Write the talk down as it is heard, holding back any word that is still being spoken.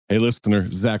Hey, listener,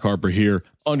 Zach Harper here.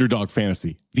 Underdog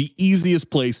Fantasy, the easiest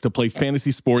place to play fantasy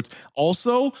sports.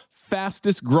 Also,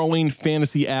 fastest growing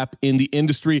fantasy app in the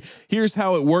industry. Here's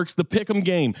how it works. The Pick'em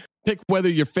game. Pick whether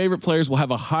your favorite players will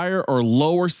have a higher or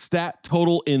lower stat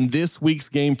total in this week's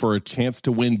game for a chance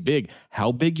to win big.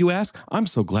 How big, you ask? I'm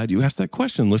so glad you asked that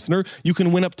question, listener. You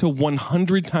can win up to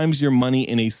 100 times your money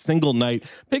in a single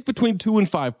night. Pick between 2 and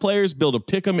 5 players. Build a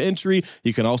Pick'em entry.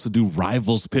 You can also do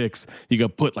rivals picks. You can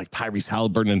put like Tyrese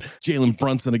Halliburton and Jalen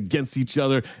Brunson against each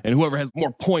other, and whoever has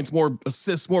more points, more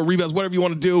assists, more rebounds, whatever you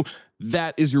want to do,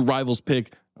 that is your rivals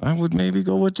pick. I would maybe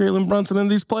go with Jalen Brunson in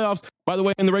these playoffs. By the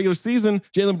way, in the regular season,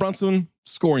 Jalen Brunson,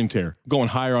 scoring tear, going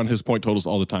higher on his point totals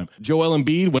all the time. Joel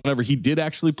Embiid, whenever he did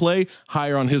actually play,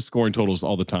 higher on his scoring totals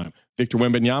all the time. Victor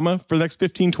Wembanyama, for the next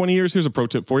 15, 20 years, here's a pro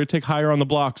tip for you. Take higher on the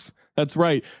blocks. That's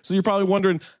right. So you're probably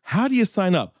wondering, how do you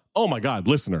sign up? Oh my God,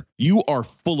 listener, you are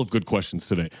full of good questions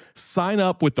today. Sign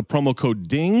up with the promo code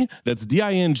DING, that's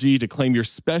D-I-N-G, to claim your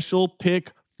special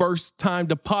pick first time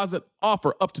deposit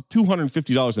offer up to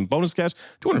 $250 in bonus cash.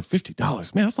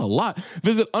 $250, man, that's a lot.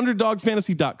 Visit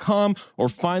underdogfantasy.com or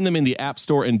find them in the App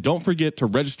Store. And don't forget to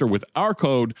register with our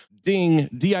code DING,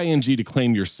 D-I-N-G, to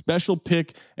claim your special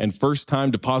pick and first time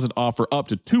deposit offer up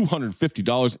to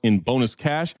 $250 in bonus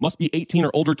cash. Must be 18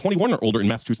 or older, 21 or older in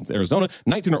Massachusetts, Arizona,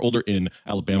 19 or older in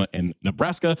Alabama and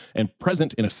Nebraska, and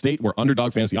present in a state where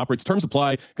Underdog Fantasy operates. Terms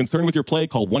apply. Concerned with your play,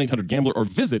 call 1-800-GAMBLER or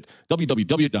visit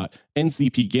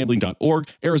www.ncpgambling.org.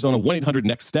 Arizona,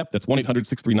 1-800-NEXT-STEP. That's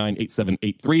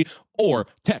 1-800-639-8783. Or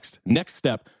text NEXT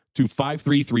STEP to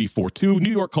 53342.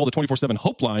 New York, call the 24/7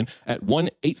 Hope line at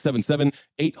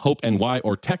 1-877-8-HOPE-NY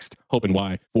or text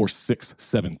HOPE-NY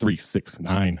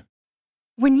 467-369.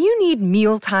 When you need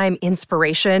mealtime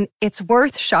inspiration, it's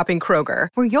worth shopping Kroger,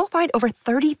 where you'll find over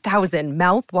 30,000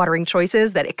 mouth-watering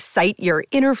choices that excite your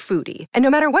inner foodie. And no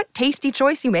matter what tasty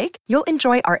choice you make, you'll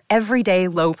enjoy our everyday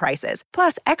low prices,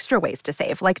 plus extra ways to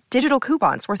save, like digital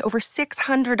coupons worth over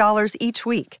 $600 each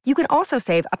week. You can also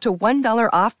save up to $1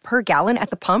 off per gallon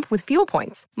at the pump with fuel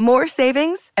points. More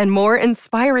savings and more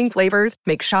inspiring flavors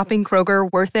make shopping Kroger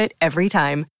worth it every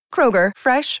time. Kroger,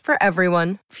 fresh for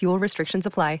everyone. Fuel restrictions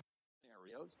apply.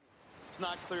 It's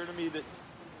not clear to me that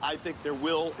I think there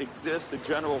will exist a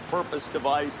general purpose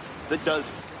device that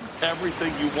does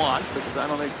everything you want, because I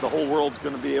don't think the whole world's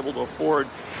going to be able to afford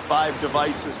 5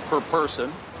 devices per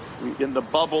person in the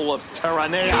bubble of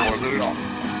Terranea.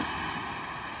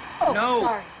 Oh, no.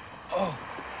 Sorry. Oh.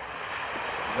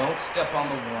 Don't step on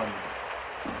the 1.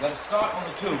 You gotta start on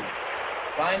the 2.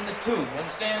 Find the 2. You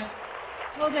understand?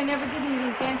 Told you I never did any of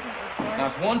these dances before. Now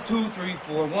it's 1, 2, 3,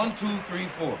 4. 1, 2, 3,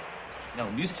 4. No,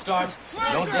 music starts.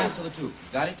 Don't dance till the 2.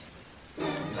 Got it?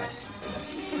 Nice.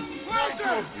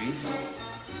 Breathe.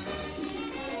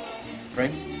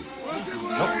 Frank.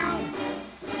 Nope.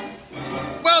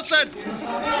 Wilson!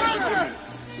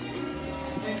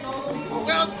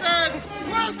 Wilson!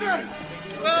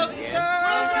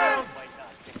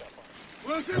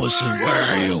 Wilson, where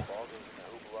are you?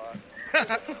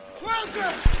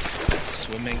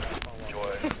 Swimming.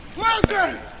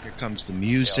 Here comes the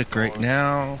music right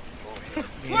now.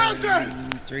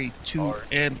 3, 2,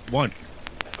 and 1.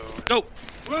 Go!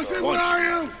 Wilson, where are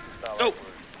you? Go!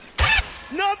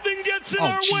 Nothing gets in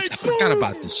our way. I forgot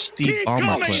about the Steve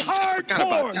Ballmer clip. I forgot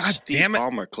about the Steve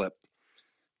Ballmer clip.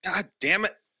 God damn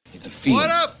it. It's a feeling. What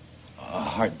up? A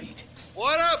heartbeat.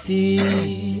 What up?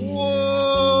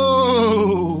 Whoa!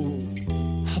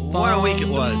 What a week it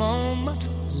was.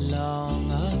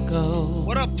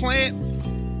 What up, Plant?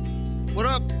 What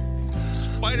up,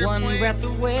 Spider One Plant? breath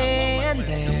away and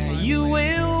there you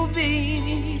will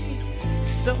be,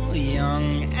 so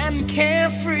young and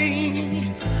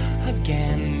carefree.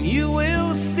 Again you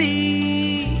will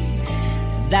see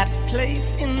that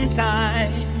place in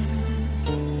time,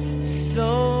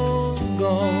 so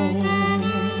gold.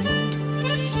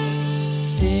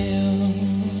 Still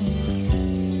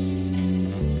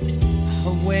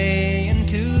away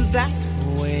into that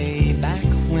way back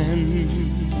when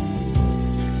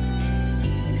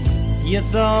you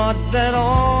thought that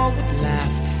all would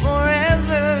last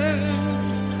forever,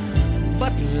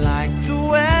 but like the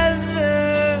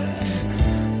weather,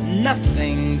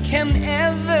 nothing can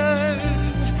ever,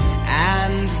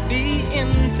 and be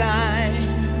in time,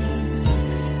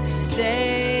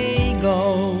 stay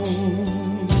gold.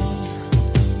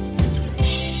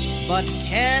 But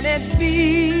can it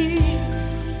be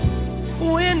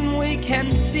when we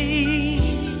can see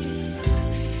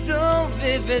so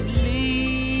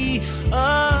vividly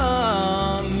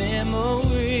a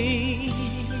memory?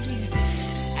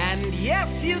 And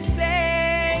yes, you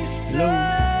say so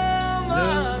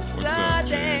must the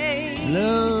day.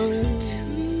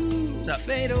 What's up,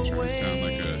 fade Trying to away. sound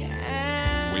like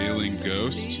a wailing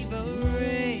ghost. Leave a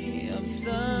ray of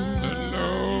sun.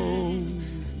 Hello.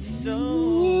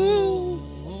 So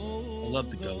I love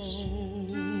the ghosts.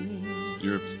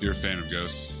 You're a fan of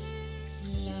ghosts.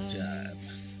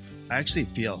 I actually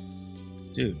feel,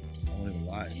 dude, I won't even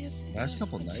lie. Last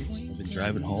couple of nights, I've been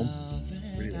driving home,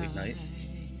 pretty late night.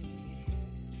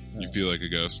 You feel like a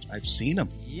ghost. I've seen him.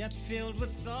 yet filled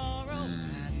with sorrow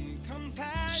and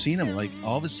compassion. I've seen him. Like,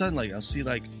 all of a sudden, like, I'll see,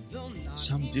 like,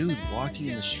 some dude walking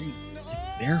in the street,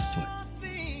 like, barefoot.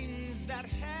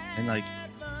 And, like,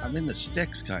 I'm in the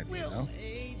sticks, kind of, you know?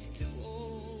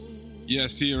 Yeah,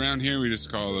 see, around here we just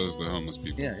call those the homeless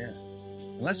people. Yeah, yeah.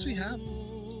 Unless we got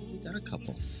a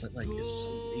couple, but like it's so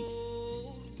late,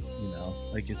 you know.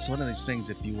 Like it's one of these things.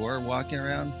 If you were walking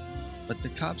around, but the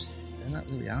cops, they're not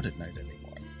really out at night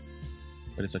anymore.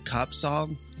 But if the cop saw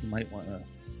him, you might want to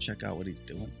check out what he's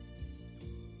doing.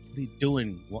 What he's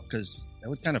doing? Because that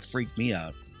would kind of freak me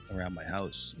out around my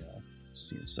house, you know,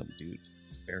 seeing some dude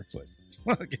barefoot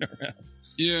walking around.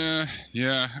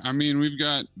 Yeah. I mean, we've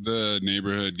got the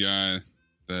neighborhood guy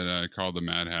that I call the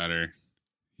Mad Hatter.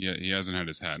 He hasn't had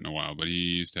his hat in a while, but he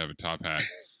used to have a top hat,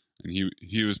 and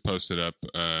he was posted up.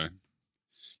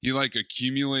 He like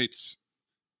accumulates,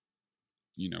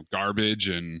 you know, garbage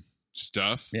and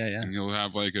stuff. Yeah. And he'll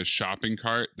have like a shopping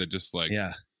cart that just like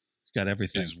He's got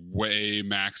everything. is way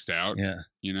maxed out. Yeah,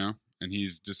 you know, and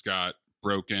he's just got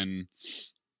broken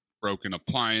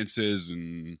appliances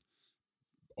and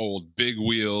old big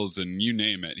wheels and you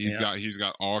name it. He's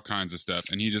got all kinds of stuff,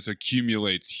 and he just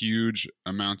accumulates huge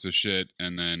amounts of shit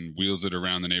and then wheels it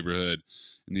around the neighborhood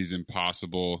in these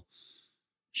impossible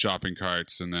shopping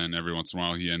carts, and then every once in a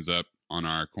while he ends up on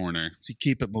our corner. Does he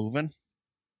keep it moving?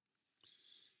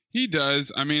 He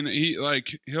does. I mean,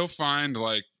 he'll find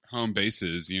like home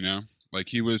bases, you know, like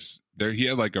he was there. He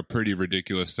had like a pretty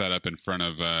ridiculous setup in front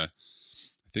of, I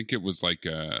think it was like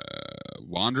a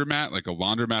laundromat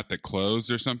that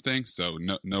closed or something. So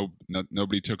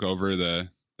nobody took over the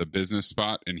business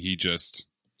spot, and he just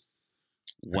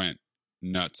went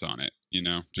nuts on it, you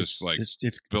know, just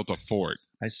built a fort.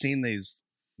 I've seen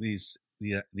these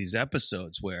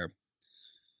episodes where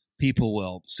people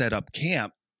will set up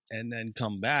camp and then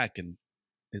come back and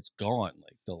it's gone.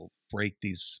 Like they'll break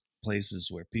these places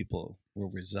where people will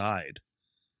reside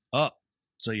up.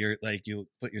 So you're like, you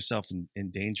put yourself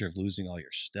in danger of losing all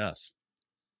your stuff,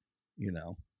 you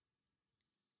know,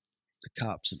 the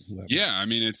cops and whoever. Yeah. I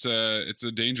mean, it's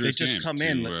a dangerous They just game come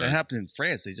in. That happened in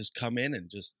France. They just come in and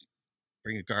just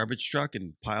bring a garbage truck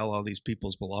and pile all these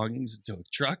people's belongings into a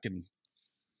truck. And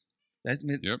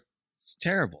it's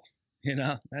terrible. You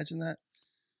know, imagine that.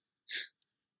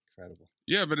 Incredible.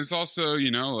 Yeah. But it's also,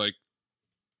 you know, like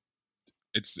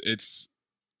it's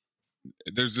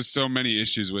there's just so many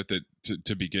issues with it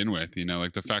to begin with, you know,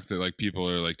 like the fact that like people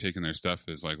are like taking their stuff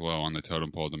is like low on the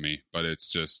totem pole to me, but it's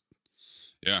just,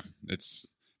 yeah, it's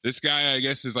this guy, I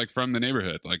guess, is like from the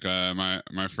neighborhood. Like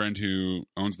my friend who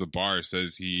owns the bar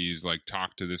says he's like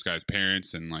talked to this guy's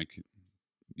parents and like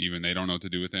even they don't know what to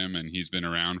do with him, and he's been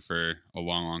around for a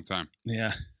long time.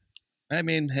 Yeah. I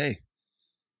mean, hey,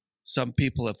 some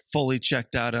people have fully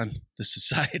checked out on the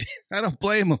society. I don't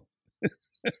blame them.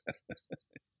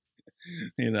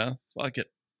 You know, fuck it.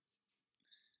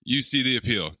 You see the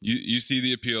appeal. You see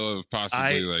the appeal of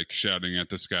possibly like shouting at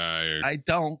the sky. Or... I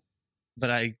don't,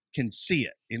 but I can see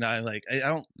it. You know, I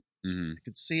don't. Mm-hmm. I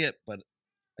could see it, but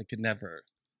I could never.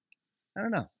 I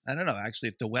don't know. Actually,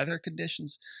 if the weather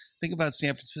conditions, think about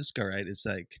San Francisco, right? It's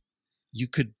like you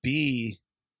could be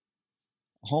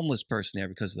a homeless person there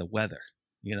because of the weather.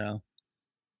 You know,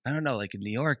 I don't know. Like in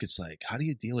New York, it's like, how do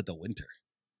you deal with the winter?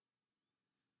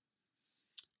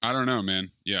 I don't know,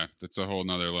 man. Yeah, that's a whole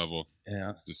nother level.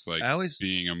 Yeah, just like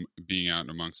being out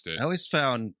amongst it. I always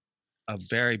found a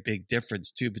very big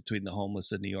difference too between the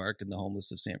homeless of New York and the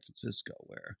homeless of San Francisco,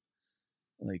 where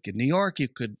like in New York you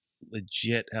could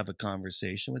legit have a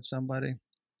conversation with somebody,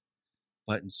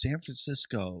 but in San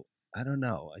Francisco, I don't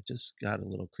know. I just got a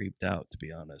little creeped out, to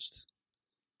be honest.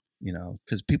 You know,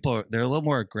 because they're a little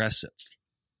more aggressive.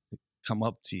 They come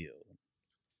up to you,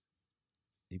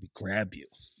 maybe grab you.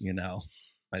 You know.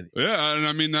 Yeah, and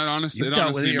I mean that honestly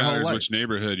matters which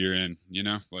neighborhood you're in, you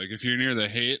know? Like if you're near the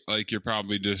Haight, like you're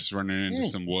probably just running into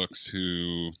some wooks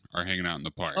who are hanging out in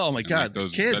the park. Oh my God, like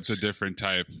those kids. that's a different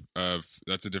type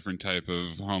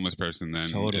of homeless person than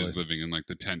is living in like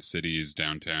the tent cities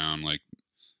downtown. Like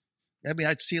I mean,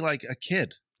 I'd see like a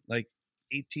kid, like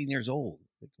 18 years old.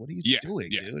 Like, what are you doing,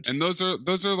 dude? And those are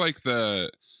like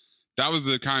that was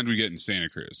the kind we get in Santa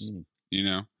Cruz, you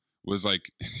know? Was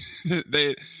like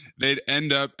they'd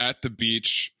end up at the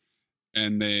beach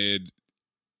and they'd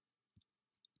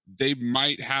they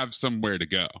might have somewhere to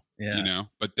go, you know,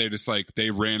 but they just like, they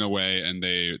ran away and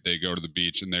they go to the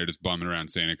beach and they're just bumming around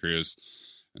Santa Cruz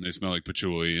and they smell like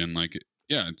patchouli and like,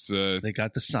 yeah, it's they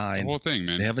got the sign, the whole thing,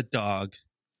 man. They have a dog.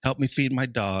 Help me feed my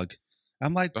dog.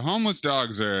 I'm like, the homeless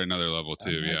dogs are another level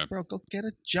too. Like, yeah, bro, go get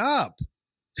a job.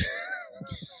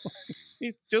 What are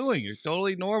you doing? You're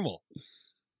totally normal.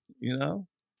 You know,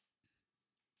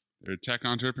 they're a tech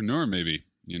entrepreneur, maybe.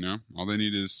 You know, all they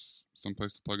need is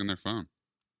someplace to plug in their phone.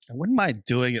 I wouldn't mind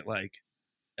doing it like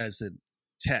as a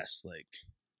test, like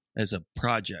as a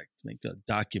project, make a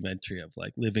documentary of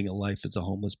like living a life as a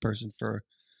homeless person for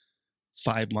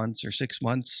 5 months or 6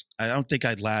 months. I don't think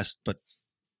I'd last but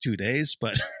 2 days,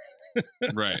 but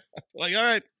right. Like, all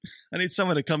right, I need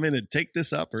someone to come in and take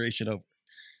this operation over.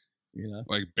 You know,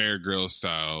 like Bear Grylls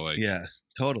style. Like, yeah,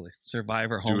 totally.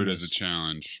 Survivor homeless. Do it as a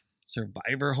challenge.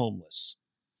 Survivor homeless.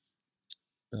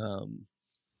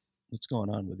 What's going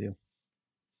on with you?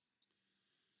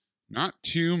 Not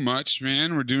too much,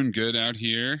 man. We're doing good out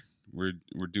here. We're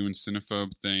doing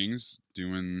Cinephobe things,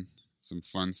 doing some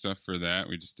fun stuff for that.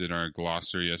 We just did our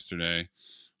glossary yesterday,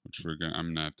 which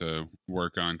I'm gonna have to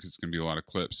work on because it's gonna be a lot of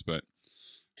clips. But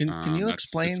can you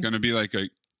explain? It's gonna be like a.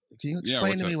 Can you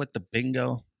explain to me what the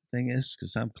bingo thing is?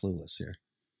 Because I'm clueless here.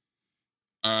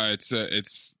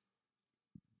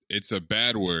 It's a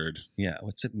bad word. Yeah,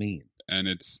 what's it mean? And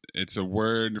it's a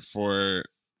word for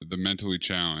the mentally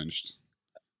challenged.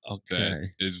 Okay. That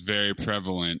is very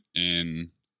prevalent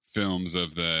in films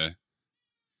of the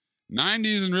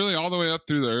 90s and really all the way up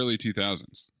through the early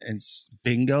 2000s. And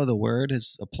bingo, the word,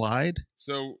 is applied?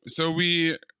 So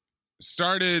we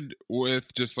started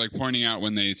with just like pointing out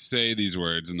when they say these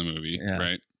words in the movie,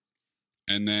 right?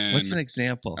 And then what's an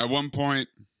example? At one point,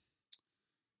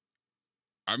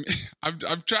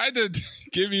 I've tried to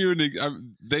give you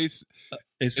it's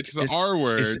the R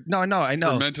word. No, I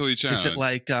know. For mentally challenged. Is it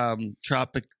like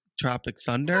Tropic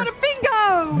Thunder?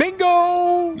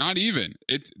 Bingo! Not even.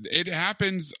 It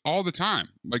happens all the time.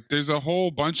 Like there's a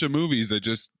whole bunch of movies that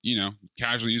just, you know,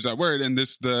 casually use that word, and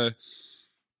that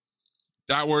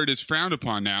word is frowned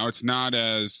upon now. It's not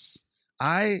as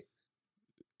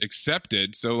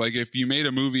accepted. So like if you made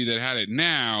a movie that had it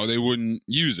now, they wouldn't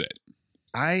use it.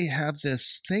 I have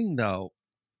this thing though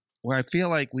where I feel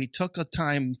like we took a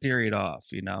time period off,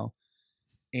 you know,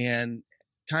 and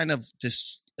kind of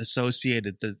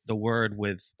disassociated the word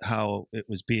with how it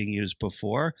was being used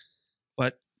before.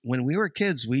 But when we were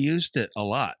kids, we used it a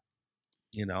lot,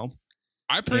 you know.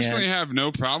 I personally have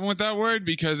no problem with that word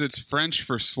because it's French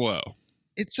for slow.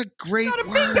 It's a great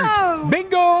word.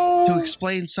 Bingo! To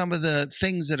explain some of the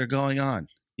things that are going on,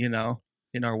 you know,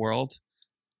 in our world.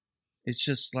 It's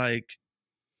just like,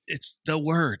 it's the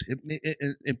word.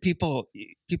 And people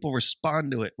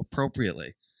respond to it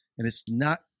appropriately. And it's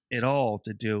not at all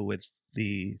to do with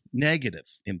the negative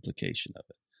implication of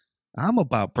it. I'm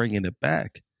about bringing it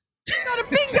back.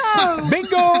 Bingo!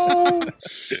 Bingo!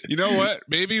 You know what?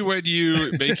 Maybe when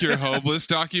you make your homeless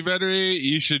documentary,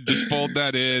 you should just fold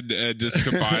that in and just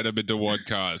combine them into one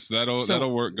cause. That'll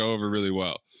go over really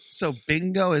well. So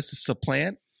bingo is to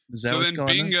supplant? Is that what's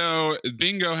going on?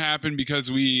 Bingo happened because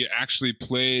we actually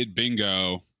played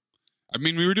bingo. I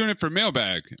mean, we were doing it for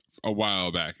Mailbag a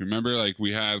while back. Remember, like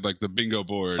we had like the bingo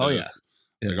board. Oh,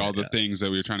 the things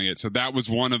that we were trying to get. So that was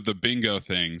one of the bingo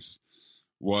things.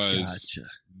 Was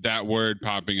that word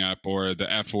popping up, or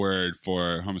the F word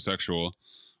for homosexual,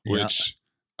 which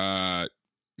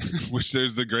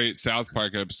there's the great South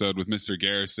Park episode with Mr.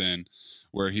 Garrison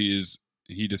where he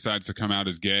decides to come out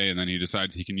as gay, and then he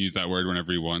decides he can use that word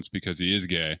whenever he wants because he is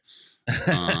gay.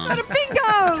 Bingo!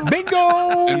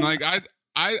 And like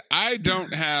I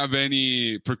don't have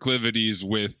any proclivities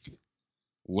with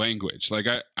language. Like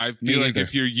I feel like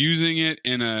if you're using it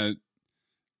in a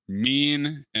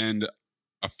mean and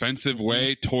offensive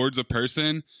way towards a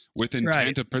person with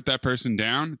intent to put that person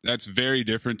down, that's very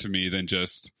different to me than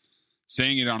just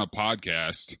saying it on a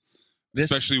podcast,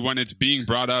 especially when it's being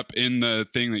brought up in the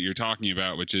thing that you're talking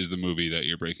about, which is the movie that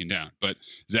you're breaking down. But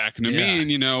Zach and Amin,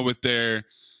 you know, with their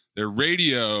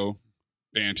radio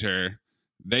banter,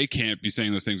 they can't be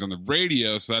saying those things on the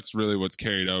radio, so that's really what's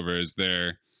carried over is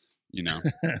their, you know.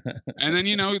 And then,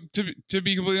 you know, to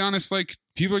be completely honest, like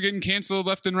people are getting canceled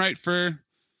left and right for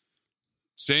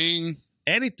saying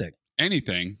anything,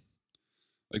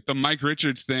 like the Mike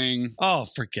Richards thing. Oh,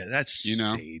 forget it. That's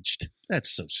staged.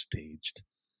 That's so staged.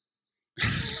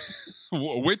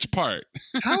 Which part?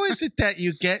 How is it that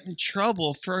you get in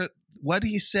trouble for what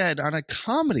he said on a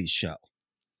comedy show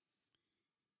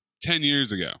 10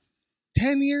 years ago?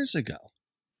 10 years ago.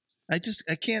 I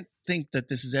can't think that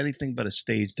this is anything but a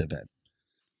staged event.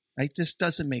 this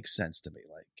doesn't make sense to me.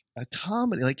 Like a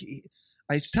comedy, like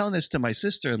I was telling this to my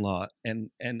sister-in-law,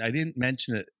 and I didn't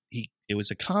mention it. It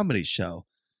was a comedy show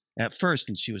at first,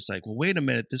 and she was like, "Well, wait a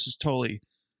minute, this is totally."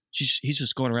 He's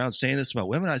just going around saying this about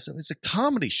women. I said, "It's a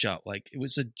comedy show. Like it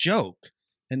was a joke,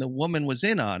 and the woman was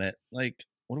in on it. Like,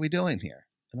 what are we doing here?"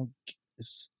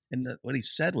 What he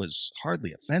said was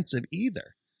hardly offensive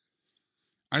either.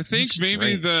 I think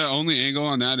maybe the only angle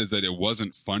on that is that it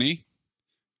wasn't funny.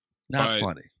 Not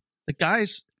funny. The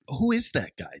guy's, who is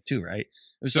that guy too, right?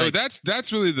 So like,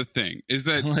 that's really the thing, is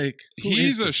that like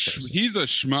he's a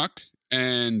schmuck,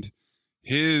 and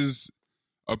his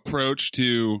approach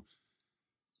to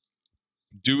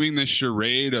doing this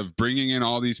charade of bringing in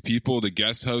all these people to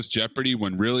guest host Jeopardy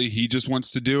when really he just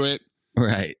wants to do it.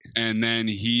 Right. And then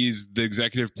he's the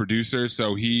executive producer,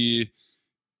 so he,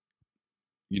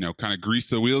 kind of greased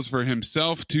the wheels for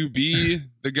himself to be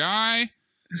the guy.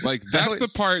 Like, that's the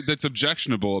part that's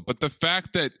objectionable. But the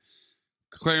fact that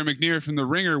Claire McNear from The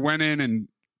Ringer went in and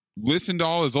listened to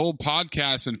all his old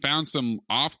podcasts and found some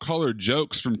off-color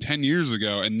jokes from 10 years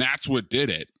ago, and that's what did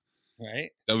it.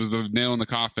 Right. That was the nail in the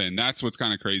coffin. That's what's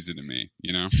kind of crazy to me,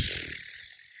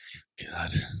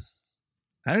 God.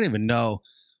 I don't even know.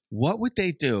 What would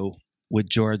they do with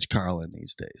George Carlin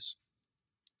these days?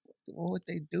 What would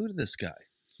they do to this guy?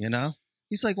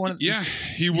 He's like one of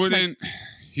he wouldn't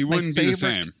be the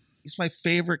same. He's my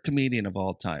favorite comedian of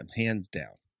all time, hands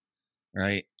down.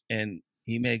 Right? And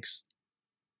he makes,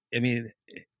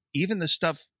 even the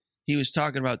stuff he was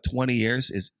talking about 20 years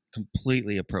is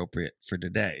completely appropriate for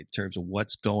today in terms of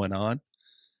what's going on.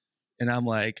 And I'm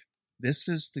like, this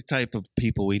is the type of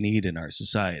people we need in our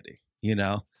society,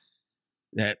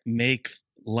 that make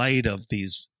light of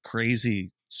these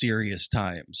crazy, serious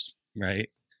times, right?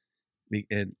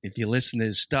 And if you listen to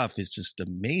his stuff, it's just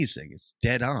amazing. It's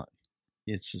dead on.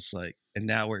 It's just like, and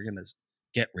now we're going to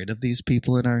get rid of these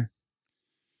people in our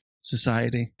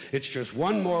society. It's just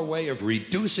one more way of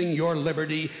reducing your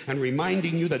liberty and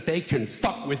reminding you that they can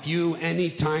fuck with you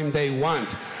anytime they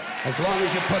want, as long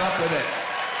as you put up with it.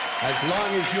 As long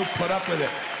as you put up with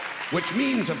it. Which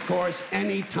means, of course,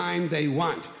 anytime they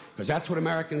want. Because that's what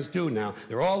Americans do now.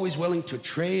 They're always willing to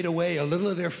trade away a little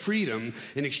of their freedom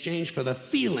in exchange for the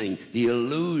feeling, the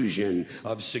illusion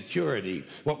of security.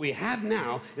 What we have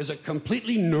now is a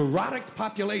completely neurotic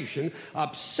population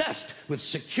obsessed with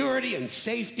security and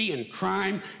safety and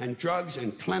crime and drugs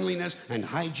and cleanliness and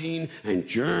hygiene and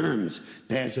germs.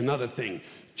 There's another thing.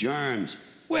 Germs.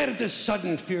 Where did this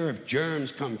sudden fear of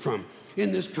germs come from?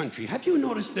 In this country. Have you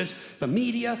noticed this? The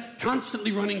media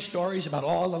constantly running stories about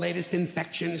all the latest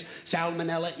infections,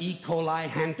 salmonella, E. coli,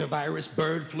 hantavirus,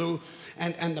 bird flu,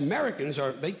 and Americans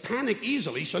they panic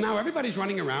easily, so now everybody's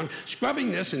running around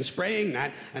scrubbing this and spraying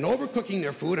that and overcooking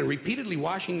their food and repeatedly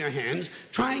washing their hands,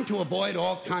 trying to avoid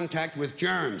all contact with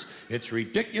germs. It's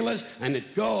ridiculous, and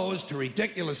it goes to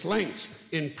ridiculous lengths.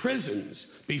 In prisons,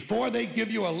 before they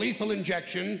give you a lethal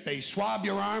injection, they swab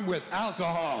your arm with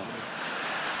alcohol.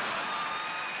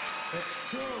 It's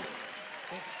true.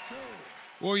 It's true.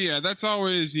 Well, yeah, that's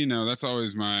always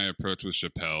my approach with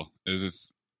Chappelle.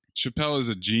 Chappelle is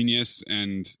a genius,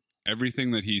 and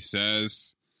everything that he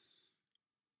says,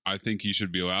 I think he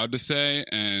should be allowed to say.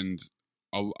 And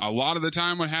a lot of the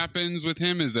time what happens with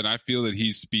him is that I feel that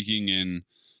he's speaking in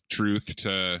truth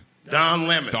to Don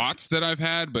Lemon thoughts that I've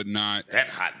had, but not that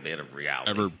hotbed of reality.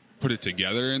 Ever put it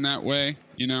together in that way,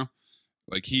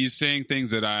 Like, he's saying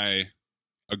things that I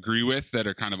agree with that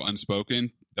are kind of unspoken,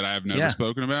 that I have never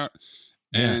spoken about.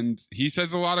 And he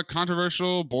says a lot of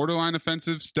controversial, borderline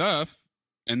offensive stuff,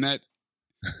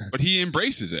 but he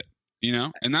embraces it,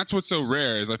 and that's what's so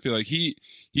rare is I feel like he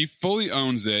fully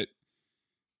owns it.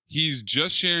 He's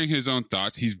just sharing his own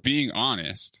thoughts. He's being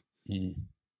honest,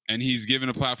 and he's given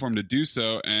a platform to do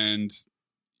so. And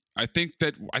I think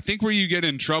where you get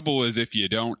in trouble is if you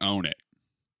don't own it,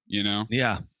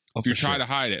 Yeah. If you try to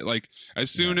hide it, like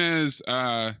as soon as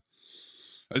Claire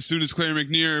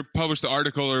McNear published the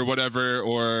article or whatever,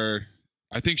 or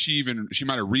I think she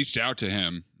might have reached out to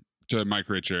him, to Mike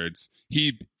Richards.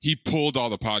 He pulled all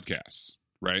the podcasts,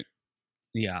 right?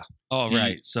 Yeah. Oh,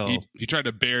 right. So he tried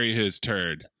to bury his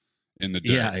turd in the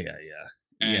dirt. Yeah.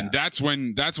 And that's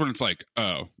when it's like,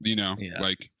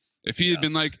 like if he had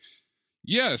been like,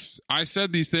 yes, I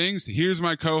said these things. Here's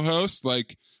my co-host.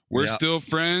 Like, we're still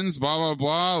friends, blah, blah,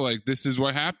 blah. Like, this is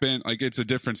what happened. Like, it's a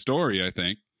different story, I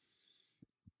think.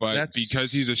 But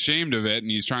because he's ashamed of it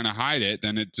and he's trying to hide it,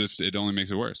 then it only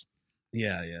makes it worse.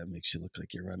 Yeah. It makes you look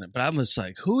like you're running. But I'm just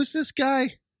like, who is this guy?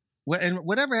 And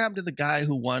whatever happened to the guy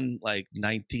who won like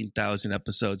 19,000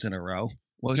 episodes in a row?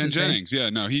 What was Ken his name? Jennings. Yeah,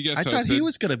 no, he gets. I thought he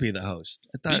was going to be the host.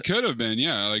 I thought he could have been.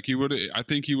 Yeah, like he would. I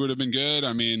think he would have been good.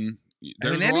 I mean,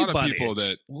 there's a lot of people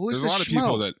that. There's a lot of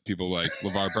people that people like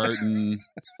LeVar Burton,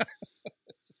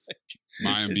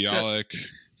 Mayim Bialik.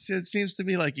 So it seems to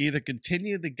me like you either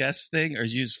continue the guest thing or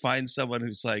you just find someone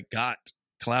who's like got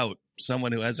clout,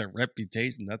 someone who has a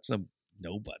reputation. That's some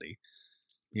nobody.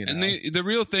 You know? And the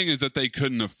real thing is that they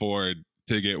couldn't afford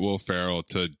to get Will Ferrell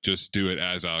to just do it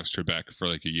as Alex Trebek for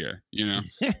like a year. You know,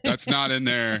 that's not in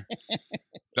their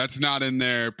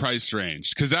price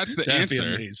range because that's the That'd answer.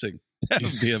 Be amazing. That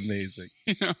would be amazing.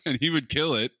 You know, and he would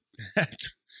kill it.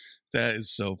 That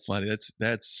is so funny.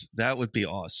 That would be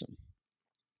awesome.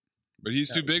 But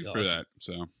he's too big for that.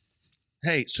 So,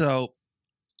 hey, so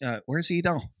where's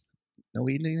Edon? No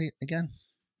Edon again?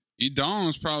 Edon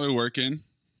was probably working,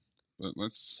 but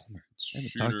let's haven't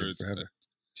shoot talked to her him forever. a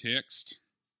text.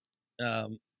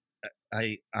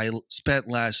 I spent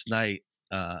last night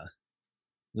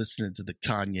listening to the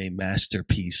Kanye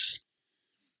masterpiece,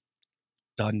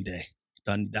 Donda.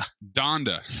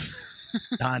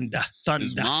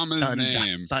 His mama's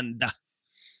name. Thunda.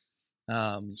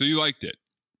 So you liked it?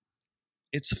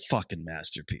 It's a fucking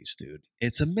masterpiece, dude.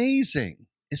 It's amazing.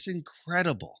 It's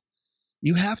incredible.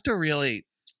 You have to really,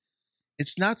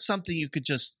 it's not something you could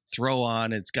just throw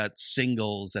on. It's got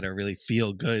singles that are really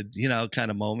feel good, you know,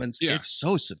 kind of moments. Yeah. It's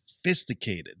so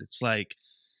sophisticated. It's like,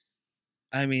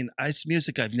 I mean, it's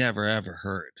music I've never, ever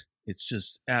heard. It's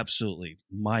just absolutely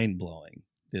mind blowing,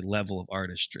 the level of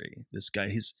artistry. This guy,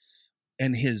 his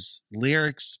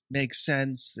lyrics make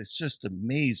sense. It's just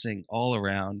amazing all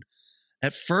around.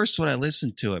 At first, when I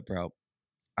listened to it, bro,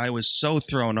 I was so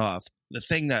thrown off. The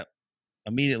thing that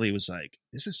immediately was like,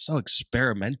 this is so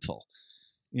experimental.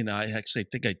 You know, I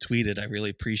think I tweeted, I really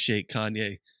appreciate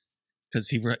Kanye because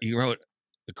he wrote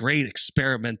a great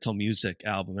experimental music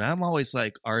album. And I'm always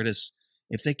like, artists,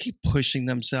 if they keep pushing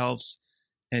themselves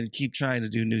and keep trying to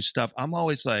do new stuff, I'm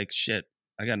always like, shit,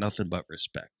 I got nothing but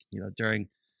respect. You know, during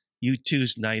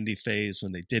U2's 90 phase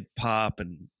when they did pop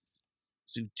and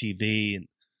Zoo TV and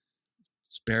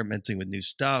experimenting with new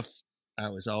stuff, I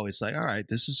was always like, all right,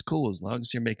 this is cool as long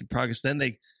as you're making progress. Then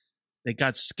they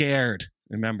got scared.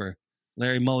 Remember,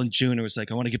 Larry Mullen Jr. was like,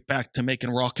 I want to get back to making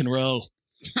rock and roll.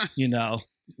 You know,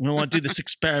 we don't want to do this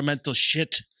experimental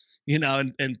shit, you know,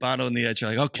 and Bono and the Edge are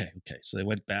like, okay. So they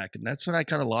went back, and that's when I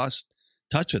kind of lost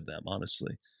touch with them,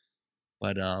 honestly.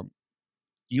 But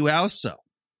you also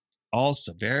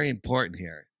very important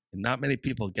here, and not many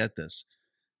people get this,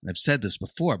 and I've said this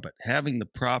before, but having the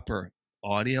proper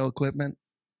audio equipment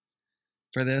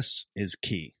for this is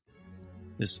key.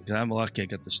 I'm lucky I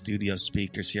got the studio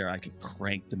speakers here. I can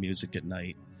crank the music at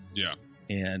night. Yeah.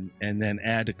 And then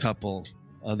add a couple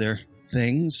other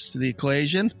things to the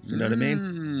equation. You know what I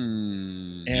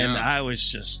mean? And I was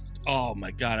just, oh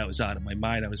my God, I was out of my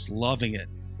mind. I was loving it.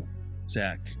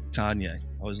 Zach, Kanye.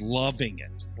 I was loving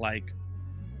it. Like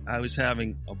I was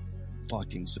having a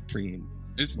fucking supreme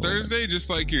Is moment. Thursday just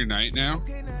like your night now?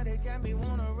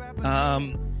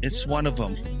 It's one of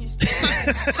them.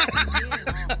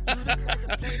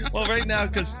 Well, right now,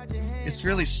 because it's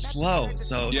really slow.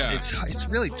 So yeah. it's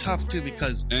really tough, too,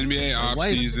 because NBA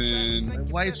offseason.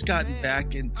 My wife's gotten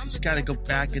back and she's got to go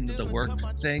back into the work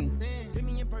thing.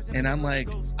 And I'm like,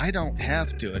 I don't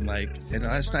have to. And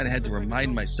last night I had to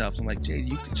remind myself, I'm like, Jade,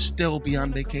 you can still be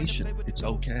on vacation. It's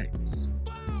okay.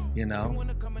 You know,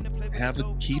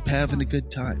 keep having a good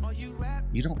time.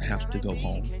 You don't have to go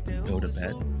home and go to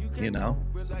bed, you know?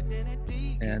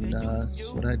 And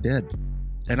that's what I did.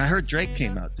 And I heard Drake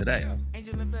came out today.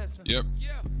 Yep.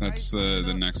 That's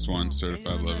the next one,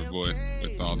 Certified Lover Boy,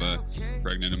 with all the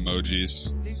pregnant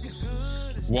emojis.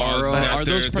 Are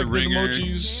those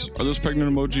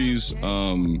pregnant emojis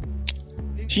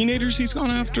teenagers he's gone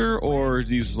after, or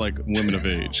these like women of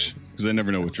age? Because I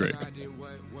never know with Drake.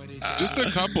 Just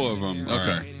a couple of them.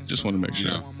 Okay. Just want to make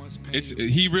sure. You know,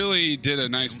 he really did a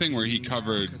nice thing where he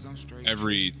covered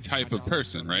every type of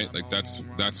person, right? Like that's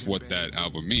what that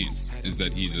album means, is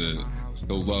that he'll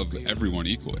love everyone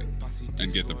equally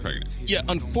and get them pregnant. Yeah,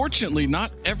 unfortunately,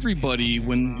 not everybody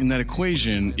when in that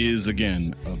equation is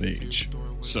again of age.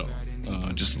 So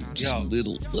just a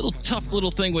little tough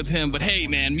little thing with him. But hey,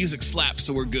 man, music slaps,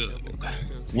 so we're good.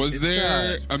 Was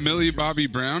there a Millie Bobby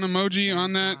Brown emoji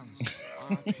on that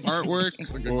artwork?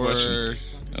 Or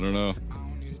I don't know.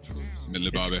 Millie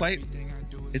Bobby.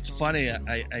 It's funny.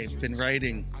 I've been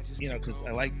writing, you know, because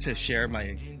I like to share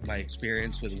my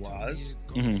experience with Waz.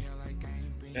 Mm-hmm.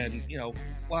 And, you know,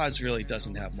 Waz really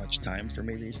doesn't have much time for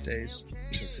me these days.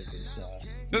 Because of his,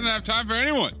 doesn't have time for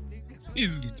anyone.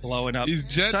 He's blowing up. He's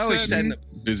jet setting.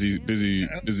 Busy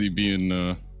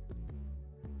being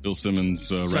Bill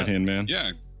Simmons, right-hand man.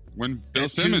 Yeah. When Bill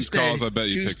Simmons calls, I bet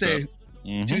you picks up.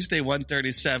 Tuesday,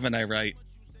 1:37, I write,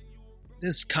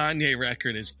 this Kanye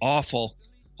record is awful.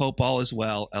 Hope all is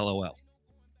well. LOL.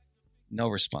 No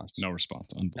response. No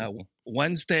response. Unbelievable.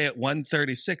 Wednesday at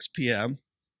 1:36 p.m.,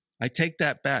 I take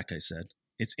that back, I said.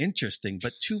 It's interesting,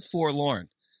 but too forlorn.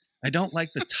 I don't like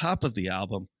the top of the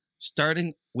album.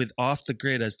 Starting with Off the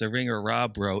Grid, as the Ringer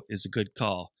Rob wrote, is a good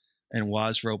call. And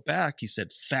Waz wrote back, he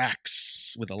said,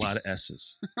 facts, with a lot of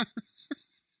S's.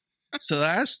 So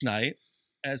last night,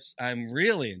 as I'm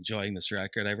really enjoying this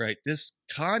record, I write, this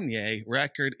Kanye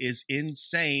record is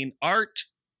insane art.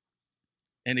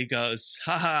 And he goes,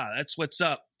 haha, that's what's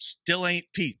up. Still ain't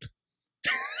peep.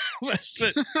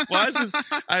 Listen,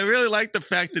 I really like the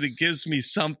fact that it gives me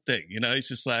something. You know, he's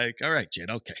just like, all right,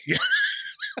 Jen, okay.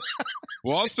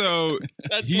 Well, also,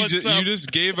 you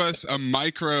just gave us a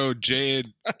micro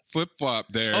Jade flip-flop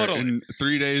there in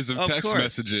 3 days of text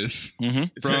messages.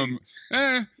 From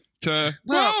to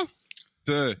well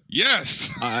to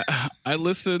yes.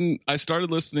 I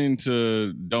started listening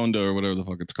to Donda or whatever the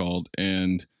fuck it's called,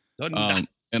 and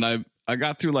I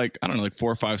got through like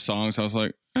 4 or 5 songs. I was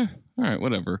like, all right,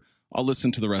 whatever. I'll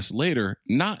listen to the rest later,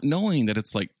 not knowing that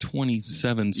it's like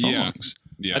 27 songs.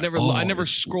 Yeah. I never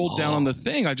scrolled down on the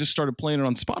thing. I just started playing it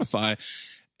on Spotify.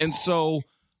 And so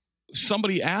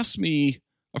somebody asked me,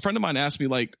 a friend of mine asked me,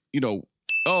 like, you know,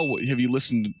 oh, have you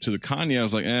listened to the Kanye? I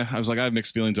was like, I have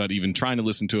mixed feelings about even trying to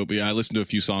listen to it. But yeah, I listened to a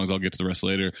few songs. I'll get to the rest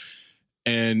later.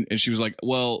 And she was like,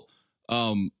 well,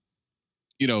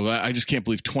 you know, I just can't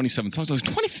believe 27 songs. I was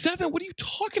like, 27? What are you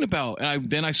talking about? And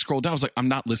then I scrolled down. I was like, I'm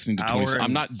not listening to 27.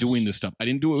 I'm not doing this stuff. I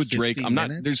didn't do it with Drake.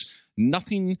 There's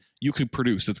nothing you could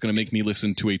produce that's going to make me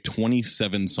listen to a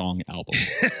 27 song album.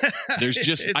 There's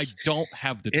just, I don't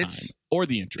have the time or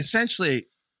the interest. Essentially,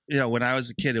 you know, when I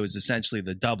was a kid, it was essentially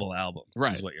the double album.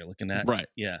 Right. Is what you're looking at. Right.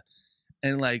 Yeah.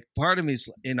 And like part of me is,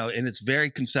 you know, and it's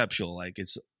very conceptual. Like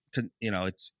it's, you know,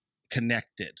 it's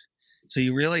connected. So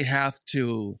you really have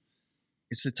to,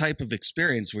 it's the type of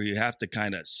experience where you have to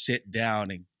kind of sit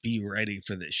down and be ready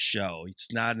for this show. It's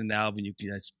not an album you can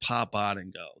just pop on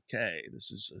and go, okay,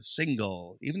 this is a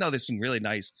single. Even though there's some really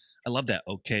nice, I love that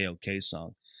Okay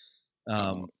song.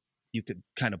 You could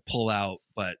kind of pull out,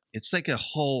 but it's like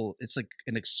it's like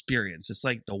an experience. It's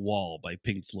like The Wall by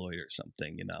Pink Floyd or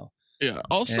something, you know? Yeah.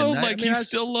 Also, he's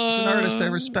still as an artist, I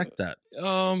respect that.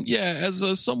 Yeah,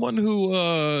 as someone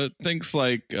who thinks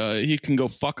like he can go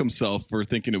fuck himself for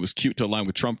thinking it was cute to align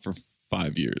with Trump for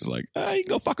 5 years. Like, he can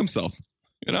go fuck himself.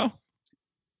 You know,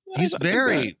 he's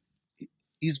very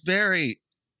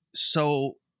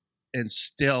so, and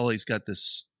still he's got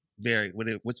this very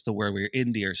what's the word where you're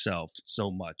into yourself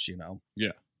so much, you know?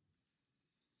 Yeah.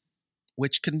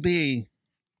 Which can be,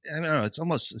 I don't know, it's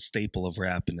almost a staple of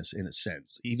rap in a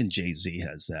sense. Even Jay-Z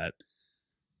has that,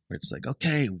 where it's like,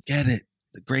 okay, we get it,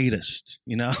 the greatest,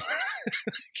 you know?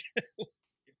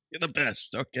 You're the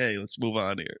best. Okay, let's move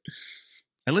on here.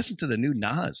 I listened to the new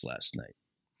Nas last night.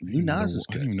 New Nas is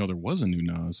good. I didn't even know there was a new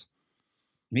Nas.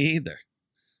 Me either.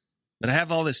 But I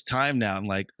have all this time now. I'm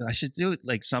like, I should do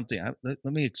like something. Let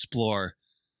me explore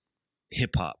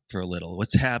hip hop for a little.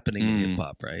 What's happening in hip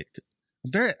hop, right?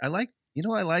 I like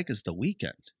is The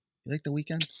Weeknd. You like The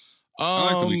Weeknd?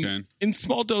 I like The Weeknd in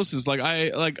small doses.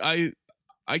 I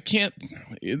can't.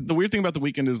 The weird thing about The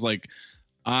Weeknd is like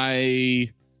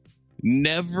I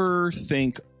never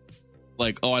think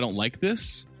like, oh, I don't like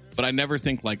this, but I never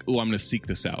think like, oh, I'm going to seek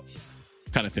this out,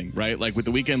 kind of thing, right? Like with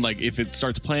The Weeknd, like if it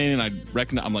starts playing and I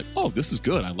recognize, I'm like, oh, this is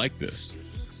good. I like this,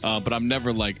 but I'm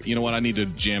never like, you know what? I need to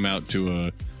jam out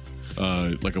to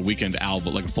like a Weeknd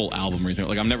album, like a full album or anything.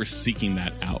 Like I'm never seeking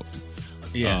that out.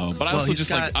 Yeah, but I also just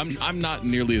like I'm not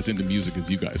nearly as into music as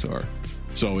you guys are,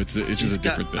 so it's just a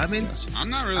different thing. I'm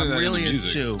not really into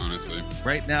music, honestly.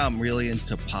 Right now, I'm really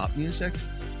into pop music.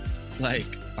 Like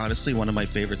honestly, one of my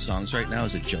favorite songs right now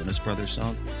is a Jonas Brothers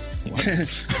song.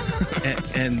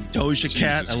 and Doja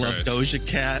Cat. I love Doja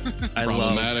Cat. I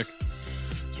love.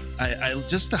 I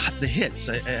just the hits.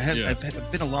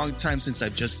 I've been a long time since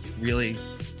I've just really,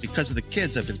 because of the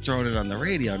kids, I've been throwing it on the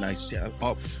radio, and I see a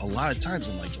lot of times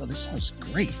I'm like, oh, this song's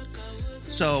great.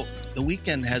 So The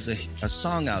Weeknd has a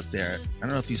song out there. I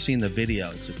don't know if you've seen the video.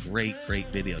 It's a great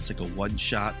video. It's like a one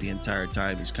shot the entire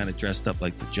time. He's kind of dressed up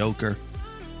like the Joker.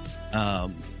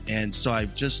 And so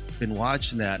I've just been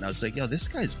watching that, and I was like, yo, this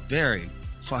guy's very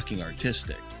fucking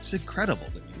artistic. It's incredible.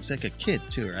 He's like a kid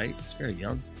too, right? He's very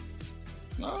young.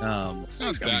 It's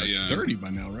not that young. 30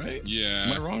 by now, right? Yeah.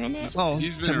 Am I wrong on that? Well,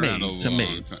 he's been around a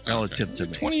long time. Relative to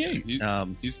me. 28.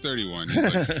 He's 31.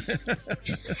 He's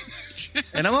like...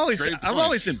 And I'm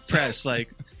always impressed.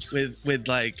 Like with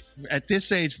like at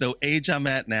this age, the age I'm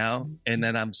at now, and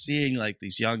then I'm seeing like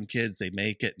these young kids, they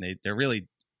make it and they're really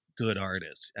good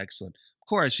artists. Excellent. Of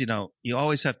course, you know, you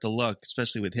always have to look,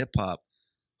 especially with hip hop,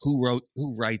 who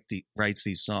writes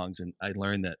these songs. And I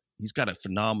learned that he's got a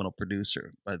phenomenal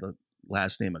producer by the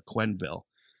last name of Quenville,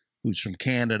 who's from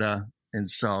Canada. And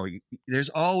so there's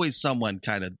always someone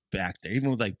kind of back there, even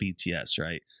with like BTS,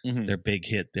 right? Mm-hmm. Their big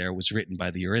hit there was written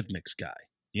by the Eurythmics guy,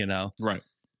 you know? Right.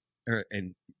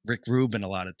 And Rick Rubin a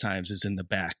lot of times is in the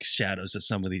back shadows of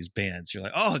some of these bands. You're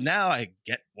like, oh, now I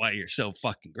get why you're so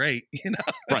fucking great, you know?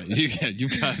 Right.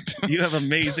 You've got you have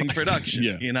amazing production,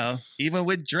 yeah. You know? Even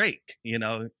with Drake, you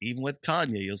know, even with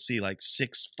Kanye, you'll see like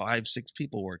 5, 6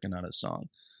 people working on a song.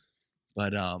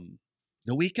 But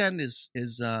The Weeknd is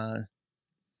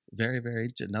very,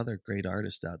 very another great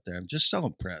artist out there. I'm just so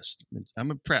impressed. I'm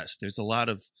impressed. There's a lot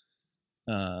of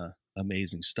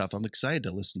amazing stuff. I'm excited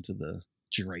to listen to the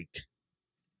Drake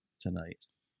tonight,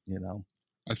 you know.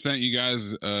 I sent you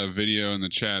guys a video in the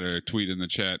chat or a tweet in the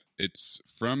chat. It's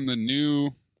from the new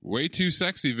Way Too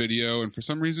Sexy video, and for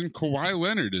some reason Kawhi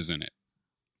Leonard is in it.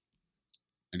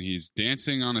 And he's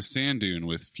dancing on a sand dune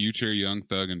with Future, Young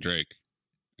Thug, and Drake.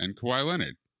 And Kawhi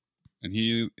Leonard. And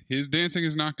his dancing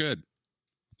is not good.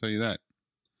 I'll tell you that.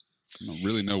 I don't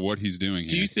really know what he's doing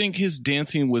here. Do you think his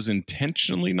dancing was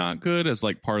intentionally not good as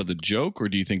like part of the joke, or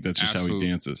do you think that's just how he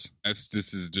dances?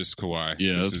 This is just Kawhi.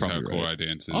 Yeah, this that's is probably how right. Kawhi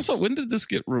dances. Also, when did this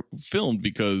get filmed?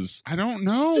 Because I don't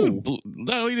know. Dude,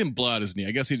 no, he didn't blow out his knee.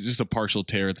 I guess he's just a partial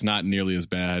tear. It's not nearly as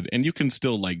bad, and you can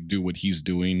still like do what he's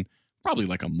doing. Probably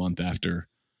like a month after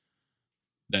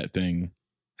that thing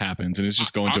happens, and it's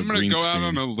just going to a green screen. I'm going to go out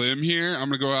on a limb here. I'm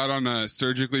going to go out on a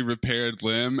surgically repaired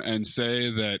limb and say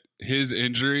that his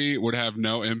injury would have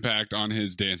no impact on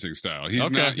his dancing style. He's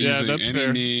not using that's any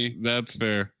fair. knee. That's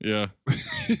fair. Yeah,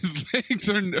 his legs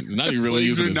are he's not even really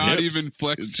using his not hips. even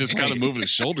flexed. It's just kind of moving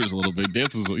his shoulders a little bit.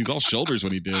 Dances. He's all shoulders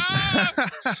when he dances.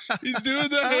 He's doing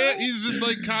the hand. He's just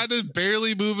like kind of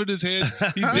barely moving his hand.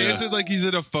 He's dancing like he's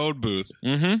in a phone booth.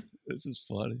 Mm-hmm. This is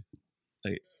funny.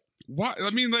 What? I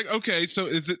mean, like, okay, so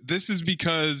this is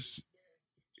because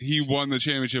he won the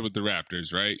championship with the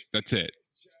Raptors, right? That's it.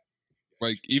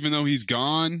 Like, even though he's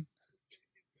gone,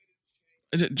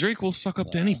 Drake will suck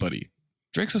up to anybody.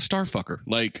 Drake's a star fucker.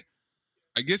 Like,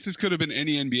 I guess this could have been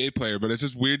any NBA player, but it's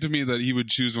just weird to me that he would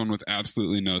choose one with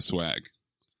absolutely no swag.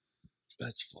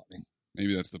 That's funny.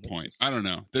 Maybe that's the point. I don't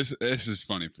know. This is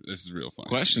funny. This is real funny.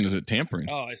 Question: is it tampering?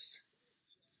 Oh, it's.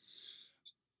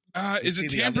 Is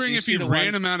it tampering if he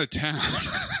ran him out of town?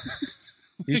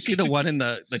 You see the one in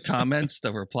the comments,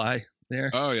 the reply there?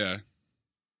 Oh, yeah.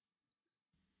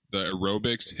 The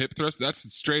aerobics hip thrust. That's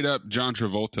straight up John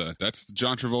Travolta. That's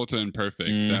John Travolta in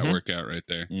Perfect, that workout right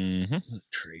there. Mm-hmm.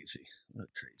 What a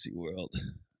crazy world.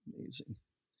 Amazing.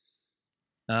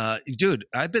 Dude,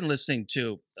 I've been listening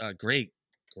to great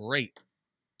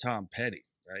Tom Petty,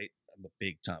 right? I'm a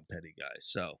big Tom Petty guy.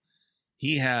 So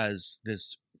he has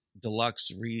this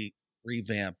deluxe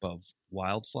revamp of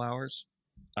Wildflowers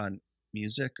on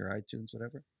music or iTunes,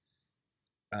 whatever.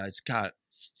 It's got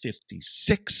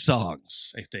 56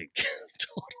 songs, I think,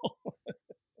 total.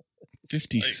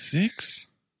 56?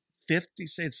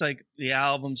 56. It's like the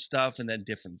album stuff and then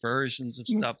different versions of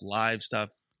stuff, live stuff.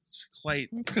 It's quite.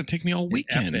 It's gonna take me all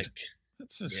weekend. Epic.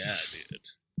 Yeah, dude.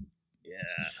 Yeah.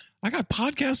 I got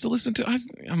podcasts to listen to.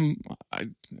 I'm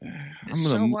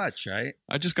so much, right?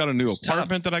 I just got a new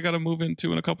apartment that I got to move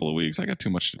into in a couple of weeks. I got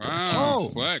too much to do. Wow,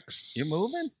 flex. You're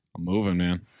moving? I'm moving,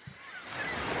 man.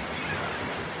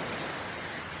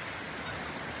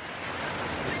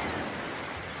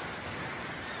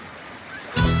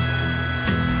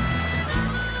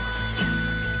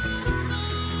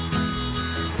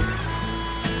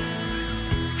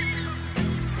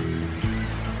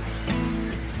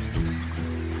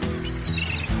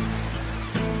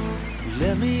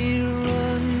 Let me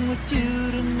run with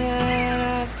you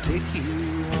tonight, take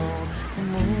you on a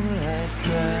moonlight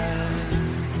drive.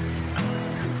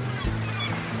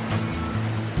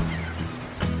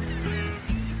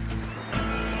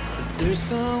 There's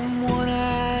someone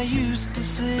I used to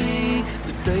see,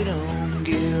 but they don't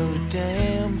give a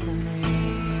damn for me.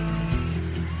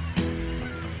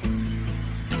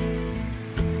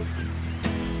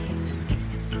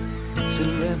 So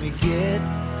let me get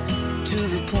to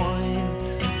the point.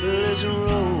 Let's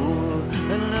roll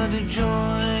another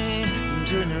joint and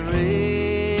turn the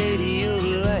radio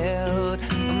loud.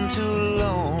 I'm too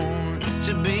alone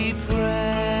to be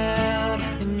proud,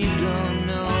 and you don't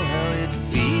know how it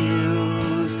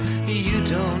feels. You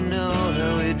don't know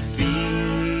how it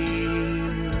feels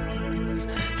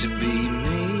to be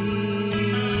me.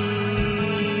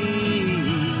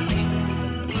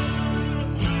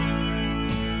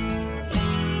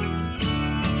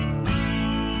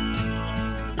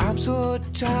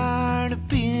 tired of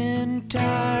being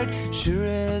tired, sure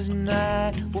as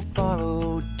night will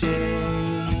follow day.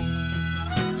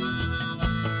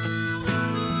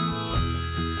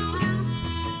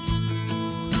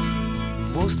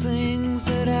 Most things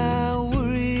that I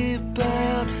worry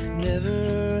about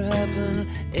never happen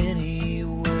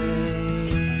anyway.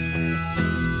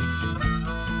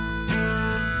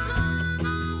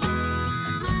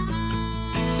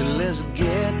 So let's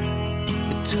get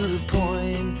to the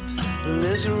point.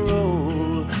 Let's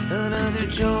roll another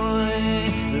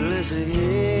joint. Let's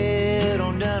head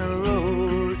on down the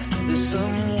road. There's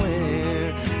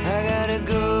somewhere I gotta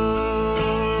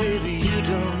go. Baby, you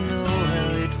don't know how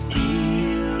it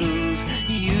feels.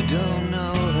 You don't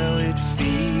know how it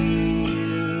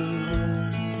feels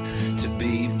to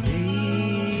be me.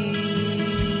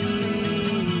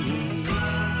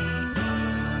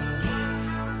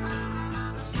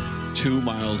 2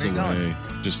 miles Where you away, going?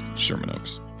 just Sherman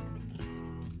Oaks.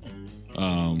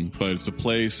 But it's a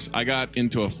place. I got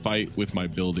into a fight with my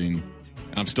building.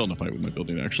 I'm still in a fight with my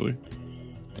building, actually.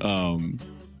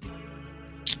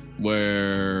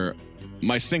 Where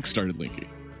my sink started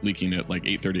leaking at like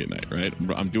 8:30 at night. Right,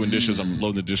 I'm doing dishes. I'm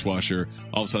loading the dishwasher.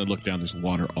 All of a sudden, I look down. There's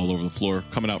water all over the floor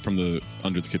coming out from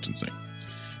under the kitchen sink.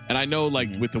 And I know, like,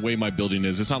 with the way my building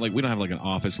is, it's not like we don't have like an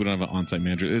office. We don't have an on-site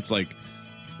manager. It's like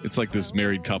this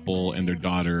married couple and their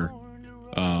daughter,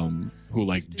 who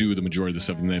like do the majority of the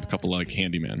stuff, and they have a couple like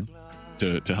handymen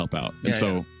to help out. And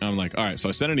so I'm like, all right. So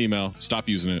I sent an email, stop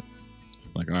using it.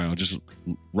 I'm like, all right, I'll just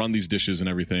run these dishes and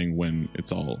everything when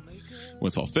it's all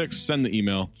fixed. Send the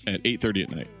email at 8:30 at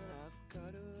night.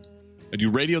 I do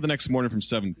radio the next morning from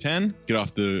 7 to 10. Get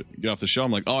off the show.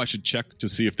 I'm like, oh, I should check to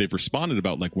see if they've responded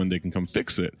about like when they can come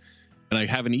fix it. And I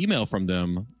have an email from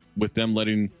them with them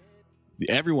letting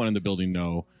everyone in the building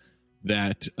know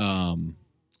that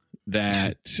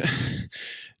that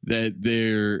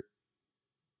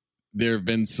there have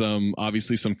been some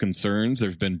concerns.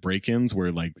 There've been break-ins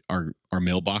where like our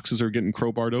mailboxes are getting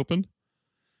crowbarred open,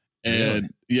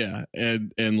 and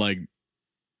and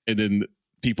then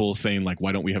people saying like,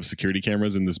 why don't we have security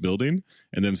cameras in this building?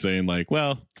 And them saying like,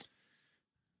 well,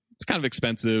 it's kind of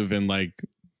expensive, and like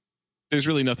there's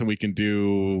really nothing we can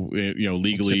do,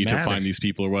 legally to find these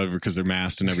people or whatever, because they're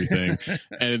masked and everything.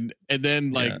 and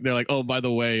then like they're like, oh, by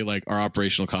the way, like our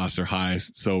operational costs are high,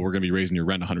 so we're going to be raising your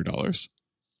rent $100,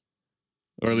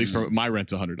 or at least for my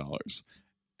rent's $100.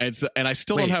 And so, and I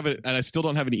still don't have it, and I still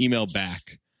don't have an email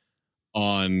back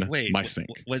on my sink.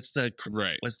 Was the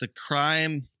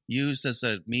crime used as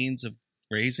a means of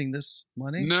raising this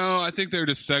money? No, I think they're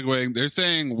just segueing. They're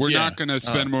saying we're not going to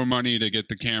spend more money to get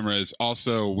the cameras.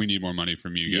 Also, we need more money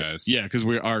from you guys. Yeah, because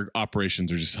our operations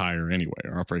are just higher anyway.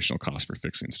 Our operational costs for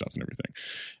fixing stuff and everything.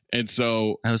 And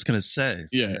so I was going to say,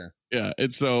 yeah.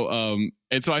 And so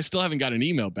I still haven't got an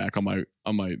email back on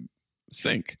my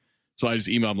sink. So I just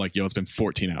emailed, I'm like, yo, it's been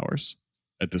 14 hours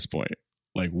at this point.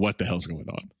 Like, what the hell's going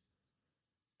on?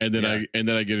 And then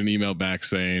I get an email back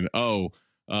saying, oh,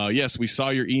 yes, we saw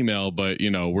your email, but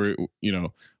we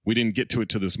didn't get to it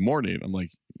till this morning. I'm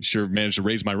like, sure managed to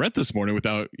raise my rent this morning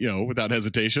without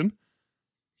hesitation.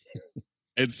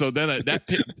 And so then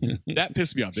that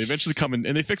pissed me off. They eventually come in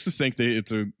and they fix the sink.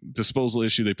 It's a disposal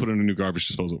issue. They put in a new garbage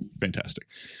disposal. Fantastic.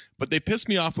 But they pissed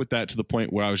me off with that to the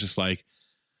point where I was just like,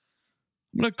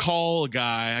 I'm going to call a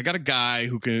guy. I got a guy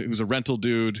who's a rental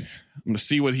dude. I'm going to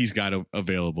see what he's got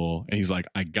available. And he's like,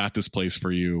 I got this place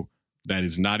for you.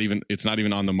 It's not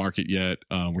even on the market yet.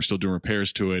 We're still doing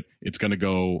repairs to it. It's going to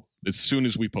go as soon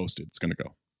as we post it. It's going to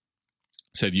go.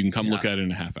 Said you can come look at it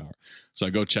in a half hour. So I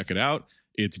go check it out.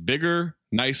 It's bigger,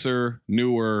 nicer,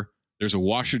 newer. There's a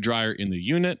washer dryer in the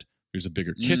unit. There's a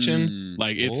bigger kitchen.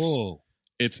 Like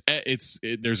there's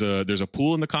a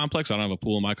pool in the complex. I don't have a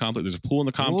pool in my complex. There's a pool in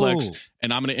the complex,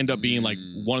 and I'm going to end up being like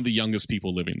one of the youngest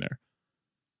people living there,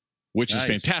 which is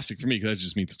fantastic for me because that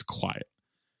just means it's quiet.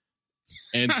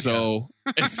 And so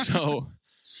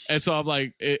I'm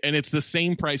like, and it's the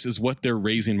same price as what they're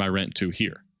raising my rent to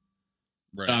here.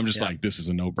 Right. And I'm just like, this is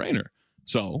a no brainer.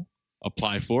 So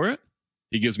apply for it.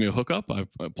 He gives me a hookup. I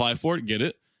apply for it, get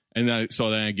it. And then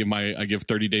I give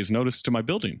 30 days notice to my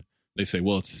building. They say,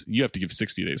 well, you have to give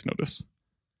 60 days notice.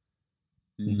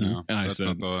 No, and that's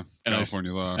not the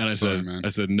California law. And I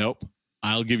said, nope,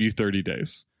 I'll give you 30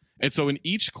 days. And so in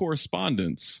each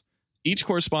correspondence,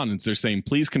 they're saying,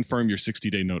 please confirm your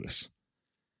 60-day notice.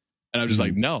 And I'm just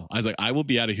like, no. I was like, I will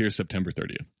be out of here September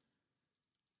 30th.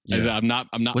 Yeah. I said, I'm not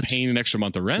paying an extra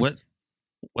month of rent.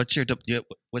 What's your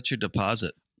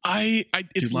deposit?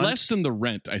 It's less than the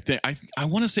rent. I think I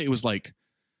want to say it was like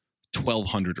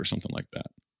 $1,200 or something like that.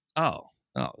 Oh,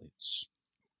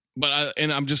 But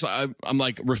I'm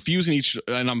like refusing each,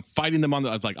 and I'm fighting them on the.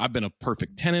 I was like, I've been a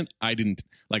perfect tenant. I didn't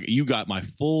like you got my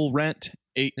full rent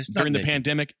during the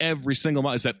pandemic every single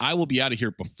month. I said I will be out of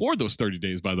here before those 30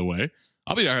 days. By the way,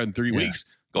 I'll be out in 3 weeks.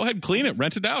 Go ahead and clean it,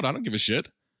 rent it out. I don't give a shit.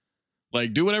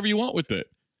 Like do whatever you want with it.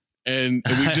 And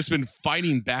we've just been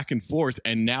fighting back and forth,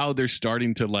 and now they're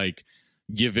starting to like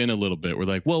give in a little bit. We're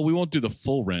like, well, we won't do the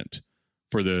full rent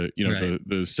for the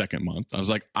the second month. I was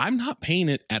like, I'm not paying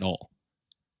it at all.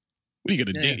 What are you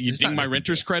gonna ding my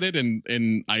renter's credit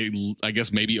and I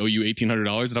guess maybe owe you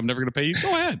 $1,800 that I'm never gonna pay you? Go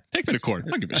ahead, take me to court. I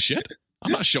don't give a shit.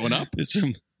 I'm not showing up. This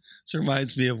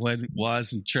reminds me of when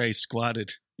Waz and Trey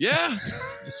squatted. Yeah,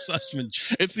 Sussman.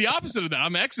 It's the opposite of that.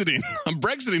 I'm exiting. I'm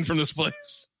Brexiting from this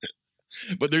place.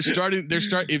 But they're starting.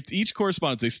 If each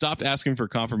correspondence, they stopped asking for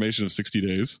confirmation of 60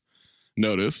 days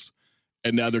notice,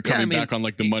 and now they're coming back on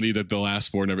like the money that they'll ask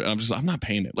for and everything. I'm not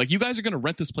paying it. Like you guys are gonna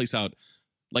rent this place out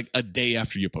like a day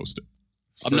after you post it.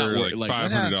 I'm not worried. Like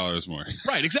 $500 more.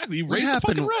 Right, exactly. You raise the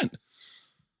fucking rent.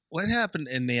 What happened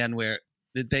in the end? Where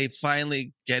did they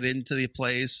finally get into the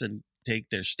place and take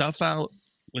their stuff out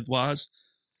with Waz?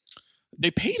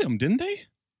 They paid him, didn't they?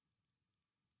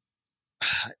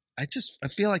 I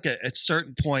feel like at a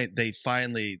certain point they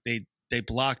finally they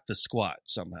blocked the squat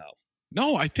somehow.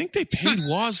 No, I think they paid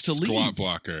Waz to leave. Squat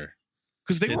blocker.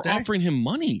 Because they were offering him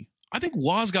money. I think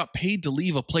Waz got paid to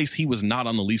leave a place he was not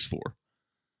on the lease for.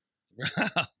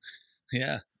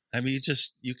 Yeah. I mean,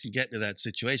 you can get into that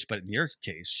situation, but in your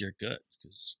case, you're good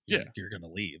because you're going to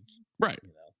leave. Right. You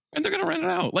know? And they're going to rent it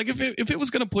out. Like if it was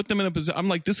going to put them in a position, I'm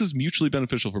like, this is mutually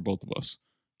beneficial for both of us.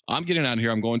 I'm getting out of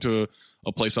here. I'm going to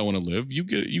a place I want to live. You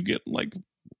get like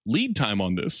lead time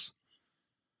on this.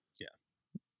 Yeah.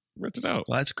 Rent it out.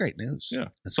 Well, that's great news. Yeah.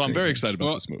 So I'm very excited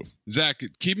about this move. Zach,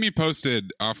 keep me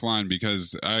posted offline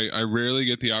because I rarely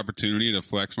get the opportunity to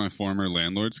flex my former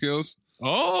landlord skills.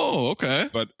 Oh, okay.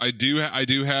 But I do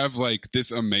have like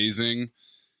this amazing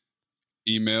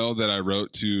email that I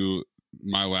wrote to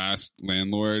my last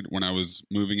landlord when I was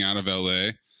moving out of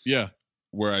LA. Yeah.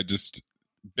 Where I just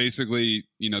basically,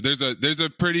 there's a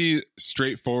pretty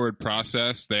straightforward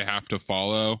process they have to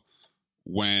follow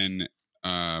when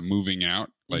moving out,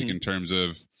 like in terms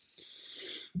of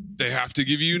they have to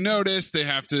give you notice, they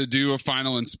have to do a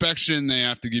final inspection, they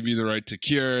have to give you the right to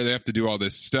cure, they have to do all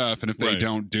this stuff, and if they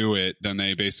don't do it, then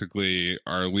they basically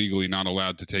are legally not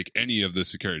allowed to take any of the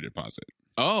security deposit.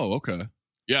 Oh, okay.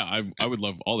 Yeah, I would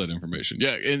love all that information.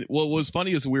 Yeah, and what was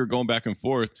funny is we were going back and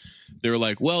forth. They were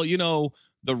like, well,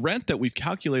 the rent that we've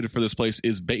calculated for this place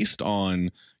is based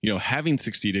on, having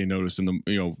 60-day notice and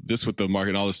this with the market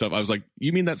and all this stuff. I was like,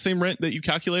 you mean that same rent that you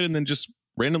calculated and then just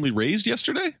randomly raised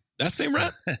yesterday? That same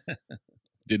rent?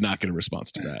 Did not get a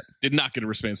response to that. Did not get a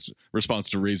response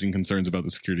to raising concerns about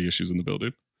the security issues in the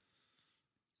building.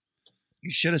 You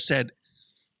should have said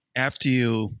after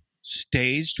you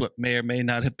staged what may or may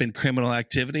not have been criminal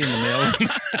activity in the mail.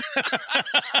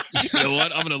 You know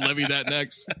what? I'm going to levy that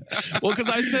next. Well, because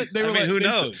I said they were who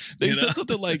knows? They said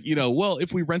something like, well,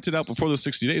 if we rent it out before those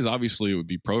 60 days, obviously it would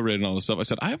be prorated and all this stuff. I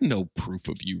said, I have no proof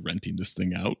of you renting this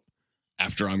thing out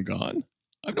after I'm gone.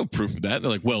 I have no proof of that. They're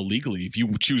like, well, legally, if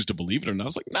you choose to believe it or not. I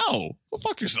was like, no, well,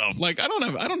 fuck yourself. Like, I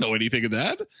don't know anything of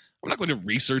that. I'm not going to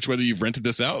research whether you've rented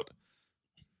this out.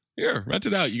 Here, rent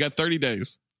it out. You got 30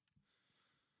 days.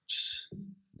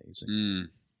 Amazing.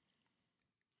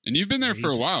 And you've been there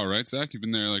for a while, right, Zach? You've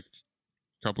been there like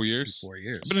a couple years? 4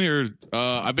 years. I've been here.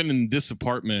 I've been in this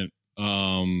apartment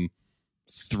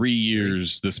 3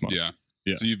 years this month. Yeah.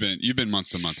 Yeah. So you've been month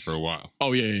to month for a while.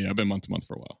 Oh yeah. I've been month to month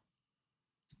for a while.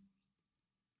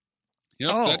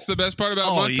 Yep, that's the best part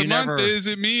about month to month is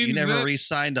it means you never that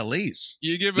re-signed a lease.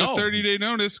 You give a 30-day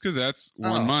notice because that's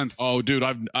 1 month. Oh, dude,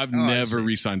 I've never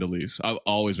re-signed a lease. I've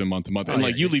always been month to month, and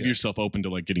you leave yourself open to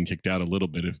like getting kicked out a little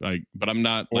bit if but I'm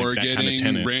not like or that getting kind of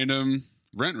tenant. Random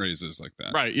rent raises like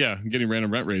that. Right? Yeah, getting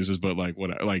random rent raises, but like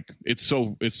what? Like it's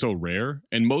so rare,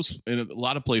 and a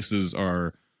lot of places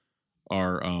are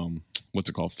what's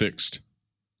it called? Fixed.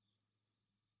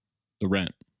 The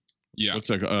rent. Yeah. It's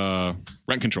like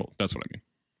rent control. That's what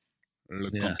I mean.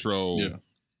 Control. Yeah.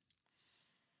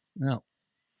 No.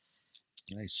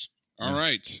 Nice. All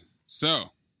right. So,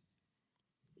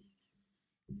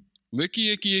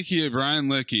 Licky Icky Icky Brian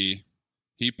Licky,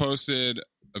 he posted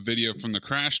a video from the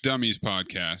Crash Dummies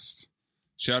podcast.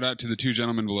 Shout out to the two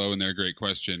gentlemen below and their great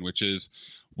question, which is,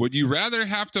 would you rather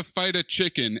have to fight a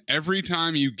chicken every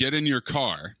time you get in your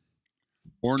car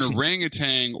or an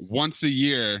orangutan once a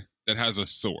year that has a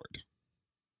sword?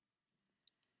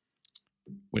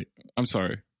 Wait, I'm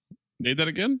sorry. Say that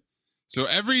again? So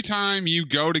every time you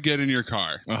go to get in your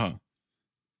car,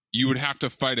 you would have to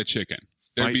fight a chicken.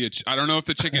 there'd be I don't know if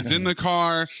the chicken's in the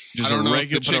car. Just I don't know if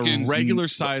the chicken's regular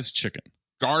sized chicken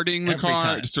guarding the car.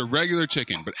 Time. Just a regular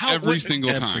chicken, but every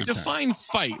single time. Define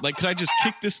fight. Like, could I just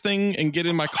kick this thing and get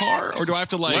in my car, or do I have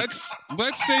to like?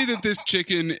 Let's say that this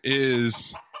chicken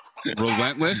is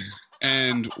relentless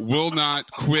and will not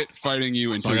quit fighting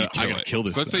you until you kill it. Kill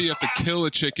this. So let's say you have to kill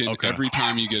a chicken every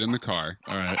time you get in the car.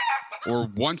 All right. Or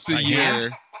once a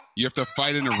year, you have to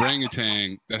fight an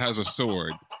orangutan that has a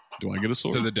sword. Do I get a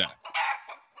sword? To the death.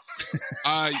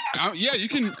 Yeah, you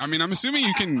can. I mean, I'm assuming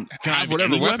you can I have have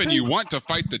whatever any weapon weapon? you want to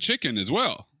fight the chicken as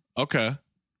well. Okay.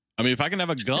 I mean, if I can have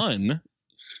a gun,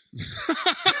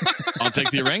 I'll take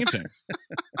the orangutan.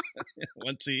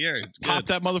 Once a year, it's good. Pop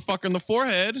that motherfucker in the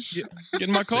forehead. Get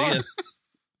in my car.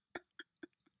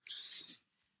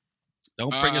 Don't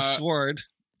bring a sword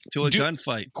to a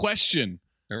gunfight. Question.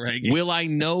 Orangutan. Will I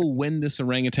know when this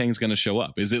orangutan is going to show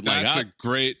up? Is it like That's a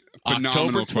great, October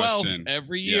phenomenal 12th question.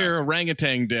 every year,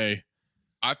 orangutan day?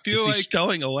 I feel Is he like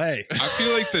stowing away. I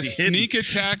feel like the sneak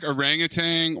attack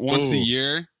orangutan once a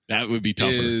year. That would be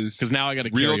tougher because now I got to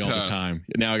carry all tough. the time.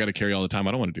 Now I got to carry all the time.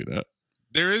 I don't want to do that.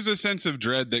 There is a sense of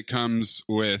dread that comes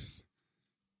with,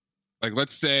 like,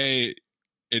 let's say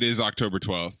it is October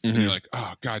 12th, and you're like,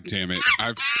 oh, God damn it.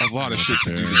 I've a lot of shit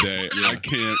to do today.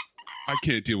 I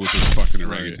can't deal with this fucking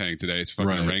orangutan today. It's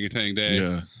fucking orangutan day.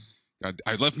 Yeah. God,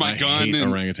 I left my I gun hate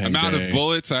and orangutan I'm out day. of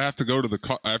bullets. I have to go to the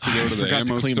car. I have to go to the forgot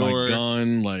ammo to clean store. my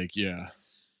gun. Like, yeah.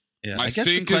 Yeah, My I guess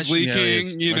sink the is question here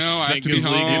leaking. You My know, I have sink to be is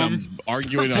leaking. home. I'm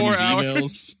arguing for on 4 these hours.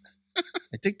 emails.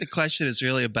 I think the question is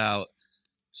really about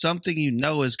something you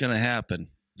know is going to happen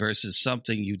versus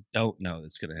something you don't know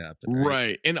that's going to happen.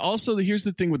 Right. And also, here's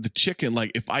the thing with the chicken.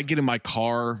 Like, if I get in my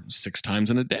car 6 times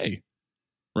in a day,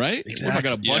 right? Exactly. If I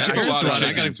got a Yeah, bunch that's of a lot of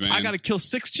chickens, chickens, man. I got to kill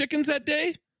 6 chickens that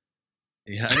day?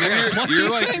 Yeah. And then Want you're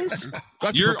these like, things? Do I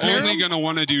have to you're prepare only them? going to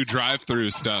want to do drive-through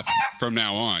stuff from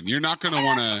now on. You're not going to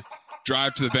want to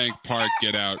drive to the bank, park,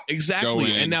 get out, go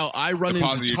Exactly. in, And now I run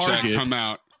deposit into your check, Target. come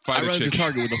out, I fight a run into chicken.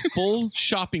 Target with a full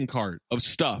shopping cart of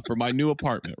stuff for my new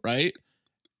apartment, right?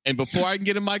 And before I can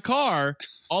get in my car,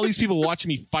 all these people watching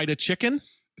me fight a chicken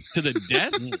to the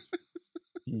death?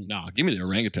 Nah, give me the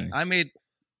orangutan. I mean,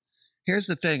 here's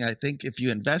the thing. I think if you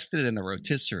invested in a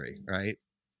rotisserie, right,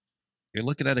 you're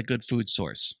looking at a good food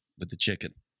source with the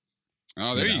chicken.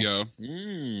 Oh, there you go.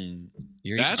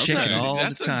 You're That's eating chicken all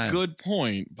that's the time. a good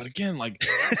point. But again, like,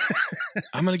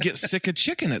 I'm going to get sick of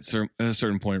chicken at a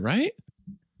certain point, right?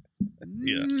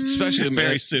 Yeah. Especially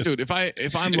Very soon. Dude, if I'm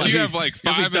If like, you have like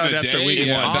You'll be 5 done in a after day, week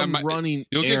if one. I'm running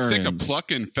you'll get sick of errands,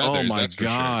 plucking feathers. oh my that's for sure.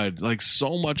 God, like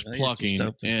so much No, you plucking. just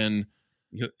open- And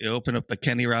You open up a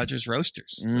Kenny Rogers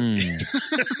Roasters.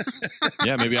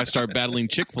 yeah, maybe I start battling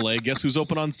Chick-fil-A. Guess who's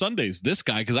open on Sundays? This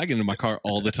guy, because I get into my car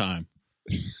all the time.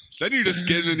 Then you're just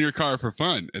getting in your car for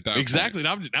fun at that Exactly.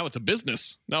 point. Now it's a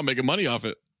business. Now I'm making money off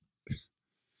it.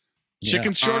 Yeah.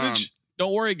 Chicken shortage?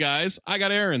 Don't worry, guys. I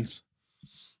got errands.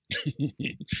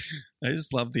 I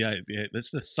just love the idea. That's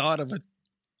the thought of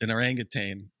an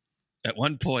orangutan at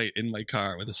one point in my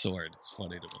car with a sword. It's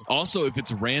funny to me. Also, if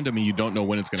it's random and you don't know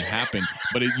when it's going to happen,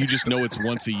 but you just know it's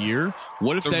once a year,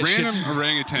 what if The that random shit,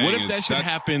 orangutan what if is- that shit that's-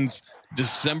 happens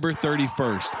December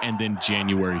 31st and then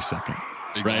January 2nd?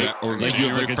 Right? Exact- or Like you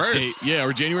have January like a 1st. date, yeah,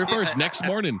 or January 1st, next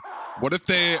morning. What if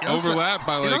they It also- overlap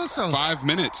by it like also- 5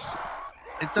 minutes?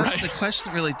 It does. Right. The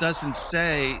question really doesn't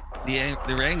say the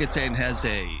orangutan has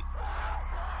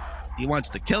he wants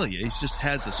to kill you. He just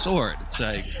has a sword. It's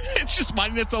like It's just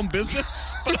minding its own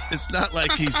business. it's not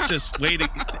like he's just waiting.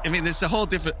 I mean, there's a whole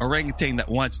different orangutan that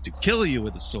wants to kill you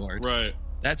with a sword. Right.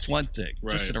 That's one thing.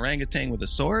 Just Right. an orangutan with a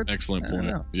sword. Excellent I don't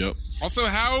point. know. Yep. Also,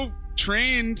 how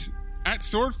trained at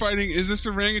sword fighting is this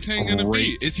orangutan going to be?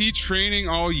 Great. Is he training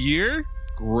all year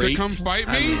Great. to come fight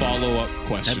me? Follow-up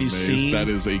question. Have you Maze. seen- That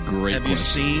is a great Have you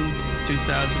question. seen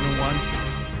 2001?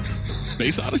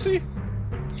 Space Odyssey?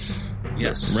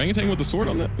 Yes. Orangutan with the sword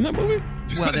on in that movie?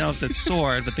 Well, they don't have the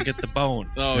sword, but they get the bone.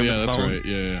 Oh, Remember yeah, the that's bone? right.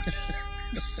 Yeah.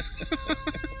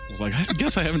 I was like, I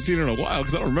guess I haven't seen it in a while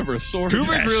because I don't remember a sword.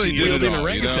 Kubrick really did it wielding all,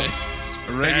 you know? orangutan.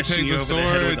 Bashing Orangutans you with over the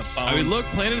head with swords, a I mean, look,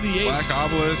 Planet of the Apes. black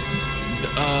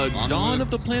obelisks. Dawn of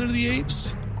the Planet of the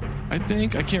Apes, I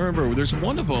think. I can't remember. There's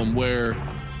one of them where,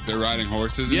 They're riding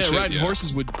horses and shit. riding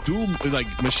horses with like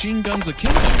machine guns a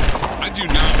killing. I do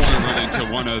not want to run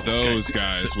into one of those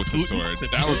guys with the sword.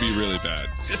 That would be really bad.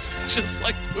 Just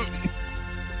like Putin.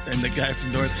 And the guy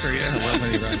from North Korea, I love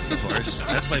when he rides the horse.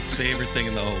 That's my favorite thing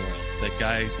in the whole world. That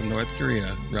guy from North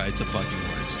Korea rides a fucking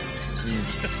horse.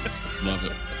 Love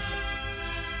it.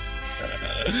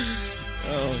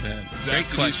 Oh man, Zach,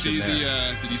 great question. Did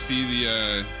there. you see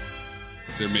the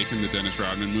they're making the Dennis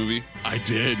Rodman movie? I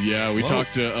did. Yeah, we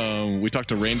talked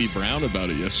to Randy Brown about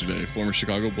it yesterday, former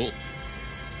Chicago Bull.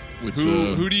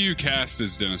 Who do you cast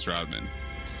as Dennis Rodman?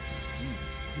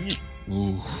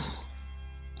 Ooh.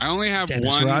 I only have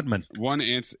Dennis Rodman. one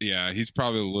answer. Yeah, he's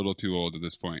probably a little too old at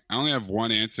this point. I only have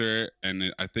one answer,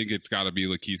 and I think it's got to be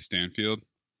Lakeith Stanfield.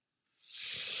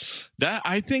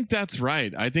 I think that's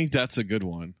right. I think that's a good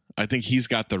one. I think he's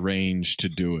got the range to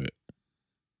do it.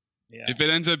 Yeah. If it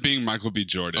ends up being Michael B.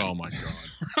 Jordan, Oh my god,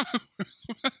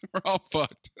 we're all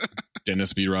fucked.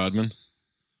 Dennis B. Rodman.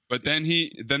 But then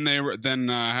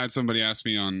had somebody ask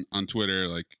me on Twitter,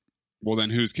 like, well, then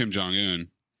who's Kim Jong Un?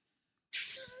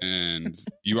 And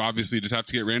you obviously just have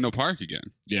to get Randall Park again.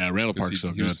 Yeah, Randall Park's so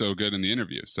He good. was so good in the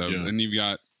interview. So Yeah. then you've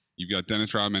got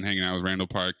Dennis Rodman hanging out with Randall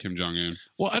Park, Kim Jong Un.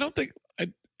 Well,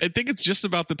 I think it's just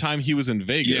about the time he was in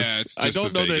Vegas. Yeah, it's just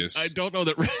Vegas. I don't know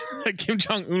that Kim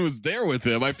Jong Un was there with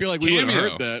him. I feel like we would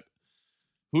have heard that.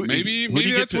 Maybe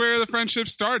that's where the friendship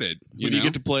started. Who do you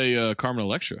get to play Carmen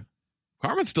Electra?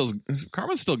 Carmen's still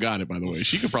got it, by the way.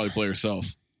 She could probably play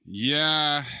herself.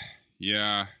 Yeah.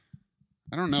 I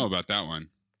don't know about that one.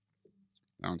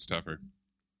 That one's tougher.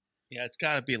 Yeah, it's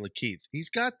got to be Lakeith. He's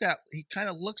got that. He kind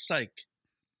of looks like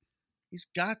he's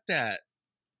got that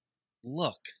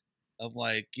look of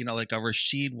like a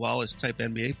Rasheed Wallace type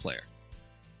NBA player.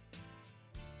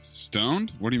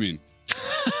 Stoned? What do you mean?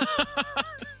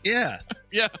 Yeah,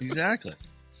 exactly.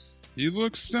 He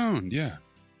looks stoned. Yeah.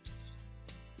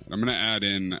 I'm gonna add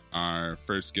in our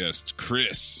first guest,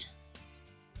 Chris.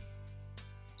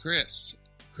 Chris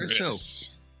who?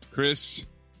 Chris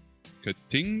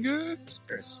Katinga?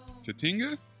 Chris.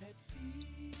 Katinga?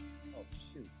 Oh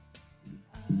shoot.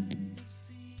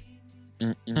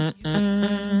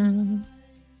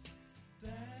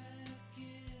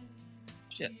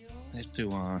 Shit. I have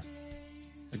to I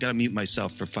gotta mute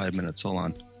myself for 5 minutes. Hold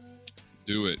on.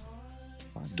 Do it.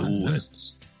 Do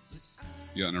it.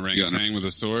 You got an orangutan with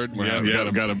a sword? Got to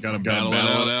battle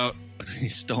it out. He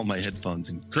stole my headphones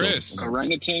and Chris.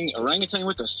 Orangutan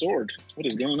with a sword. What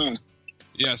is going on?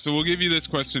 Yeah, so we'll give you this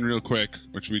question real quick,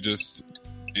 which we just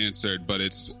answered, but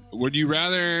it's,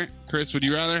 Chris, would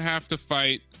you rather have to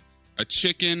fight a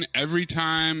chicken every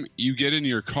time you get in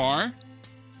your car,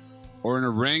 or an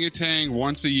orangutan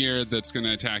once a year that's going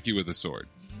to attack you with a sword?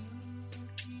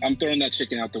 I'm throwing that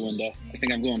chicken out the window. I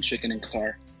think I'm going chicken and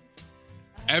car.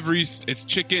 It's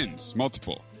chickens,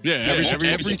 multiple. Yeah,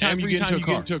 every time you get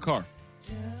into a car.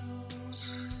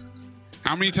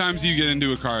 How many times do you get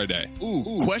into a car a day?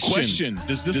 Ooh, question.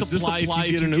 Does this apply if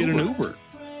you get an Uber?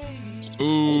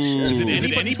 Ooh. Is it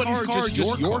anybody's car or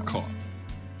just your car?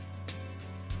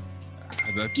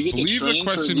 I Do you get to train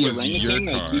for the orangutan?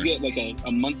 Like, you get like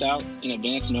a month out in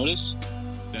advance notice?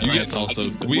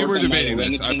 We were debating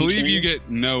this. I believe you get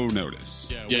no notice.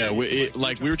 Yeah, we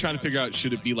were trying to figure out,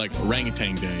 should it be like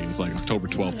Orangutan Day? It's like October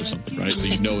 12th or something, right? So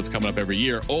you know it's coming up every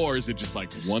year. Or is it just like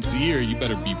once a year, you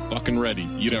better be fucking ready.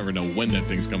 You never know when that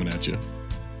thing's coming at you.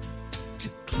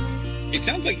 It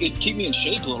sounds like it'd keep me in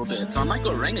shape a little bit, so I might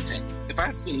go orangutan. If I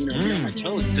have to, be on my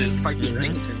toes to fight the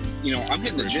orangutan, I'm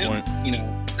hitting the gym, a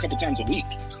couple times a week.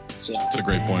 So that's a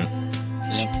great point.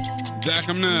 Yeah. Zach,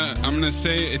 I'm gonna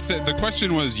say the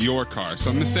question was your car, so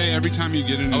I'm gonna say every time you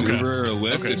get in an Uber or a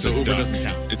Lyft, it's a Uber duck. doesn't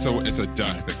count. It's a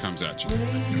duck that comes at you.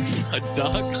 A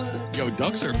duck? Yo,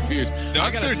 ducks are fierce.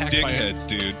 Ducks are dickheads,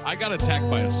 dude. I got attacked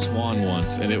by a swan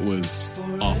once, and it was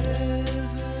awful.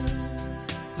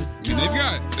 I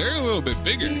mean, they're a little bit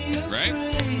bigger, right?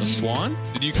 A swan?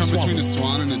 Did you come between a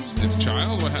swan and its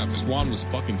child? What happened? Swan was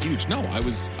fucking huge. No, I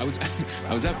was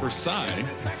at Versailles.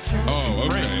 Oh,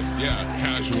 okay. Yeah,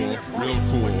 casual, real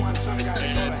cool.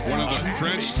 One of the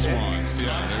French swans.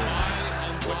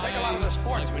 Yeah. We'll take a lot of the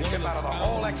sportsmanship out of the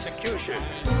whole execution.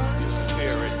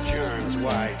 Here at Germs,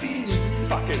 why, these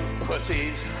fucking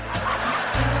pussies.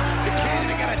 You can't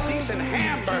even get a decent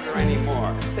hamburger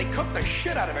anymore. They cook the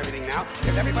shit out of everything now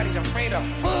because everybody's afraid of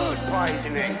food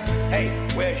poisoning. Hey,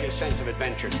 where's your sense of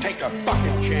adventure? Take a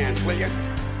fucking chance, will you?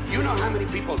 You know how many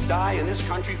people die in this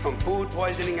country from food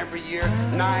poisoning every year?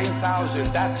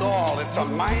 9,000, that's all. It's a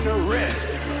minor risk.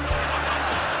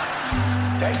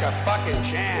 Take a fucking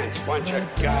chance, bunch of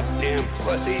goddamn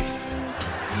pussies.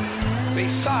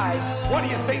 Besides, what do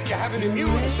you think you have an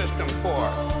immune system for?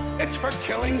 It's for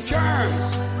killing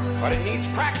germs. But it needs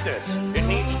practice. It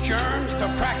needs germs to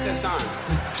practice on.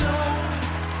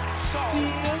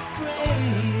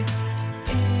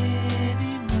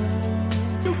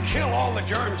 You kill all the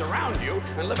germs around you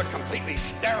and live a completely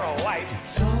sterile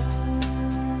life.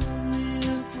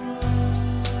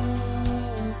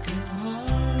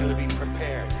 Gonna be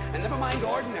prepared. And never mind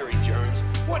ordinary germs.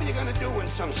 What are you going to do when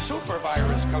some super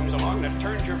virus comes along that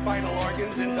turns your vital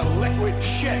organs into liquid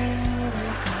shit?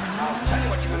 I'll tell you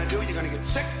what you're going to do. You're going to get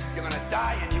sick, you're going to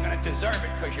die, and you're going to deserve it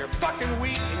because you're fucking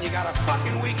weak and you got a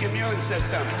fucking weak immune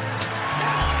system.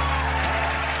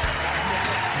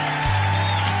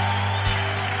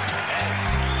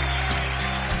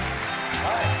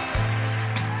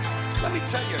 Let me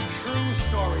tell you a true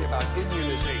story about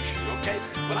immunization, okay?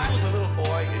 When I was a little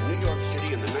boy in New York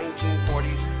City in the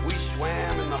 1940s, we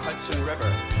swam in the Hudson River,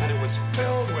 and it was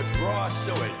filled with raw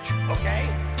sewage, okay?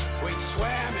 We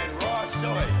swam in raw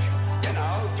sewage, you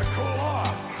know, to cool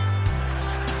off.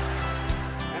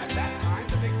 And at that time,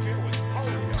 the big fear was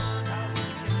polio. Thousands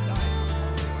of kids died from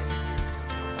polio.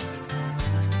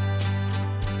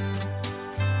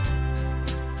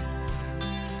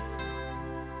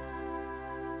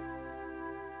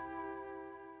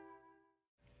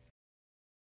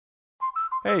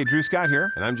 Hey, Drew Scott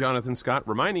here, and I'm Jonathan Scott,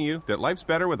 reminding you that life's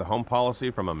better with a home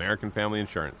policy from American Family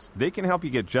Insurance. They can help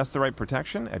you get just the right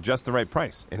protection at just the right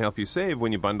price and help you save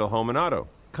when you bundle home and auto.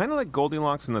 Kind of like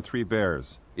Goldilocks and the Three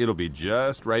Bears. It'll be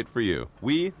just right for you.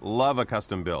 We love a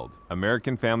custom build.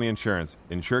 American Family Insurance.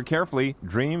 Insure carefully,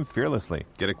 dream fearlessly.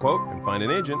 Get a quote and find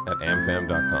an agent at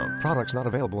amfam.com. Products not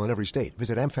available in every state.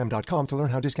 Visit amfam.com to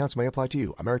learn how discounts may apply to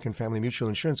you. American Family Mutual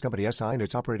Insurance Company, SI, and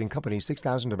its operating company,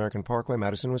 6000 American Parkway,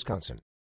 Madison, Wisconsin.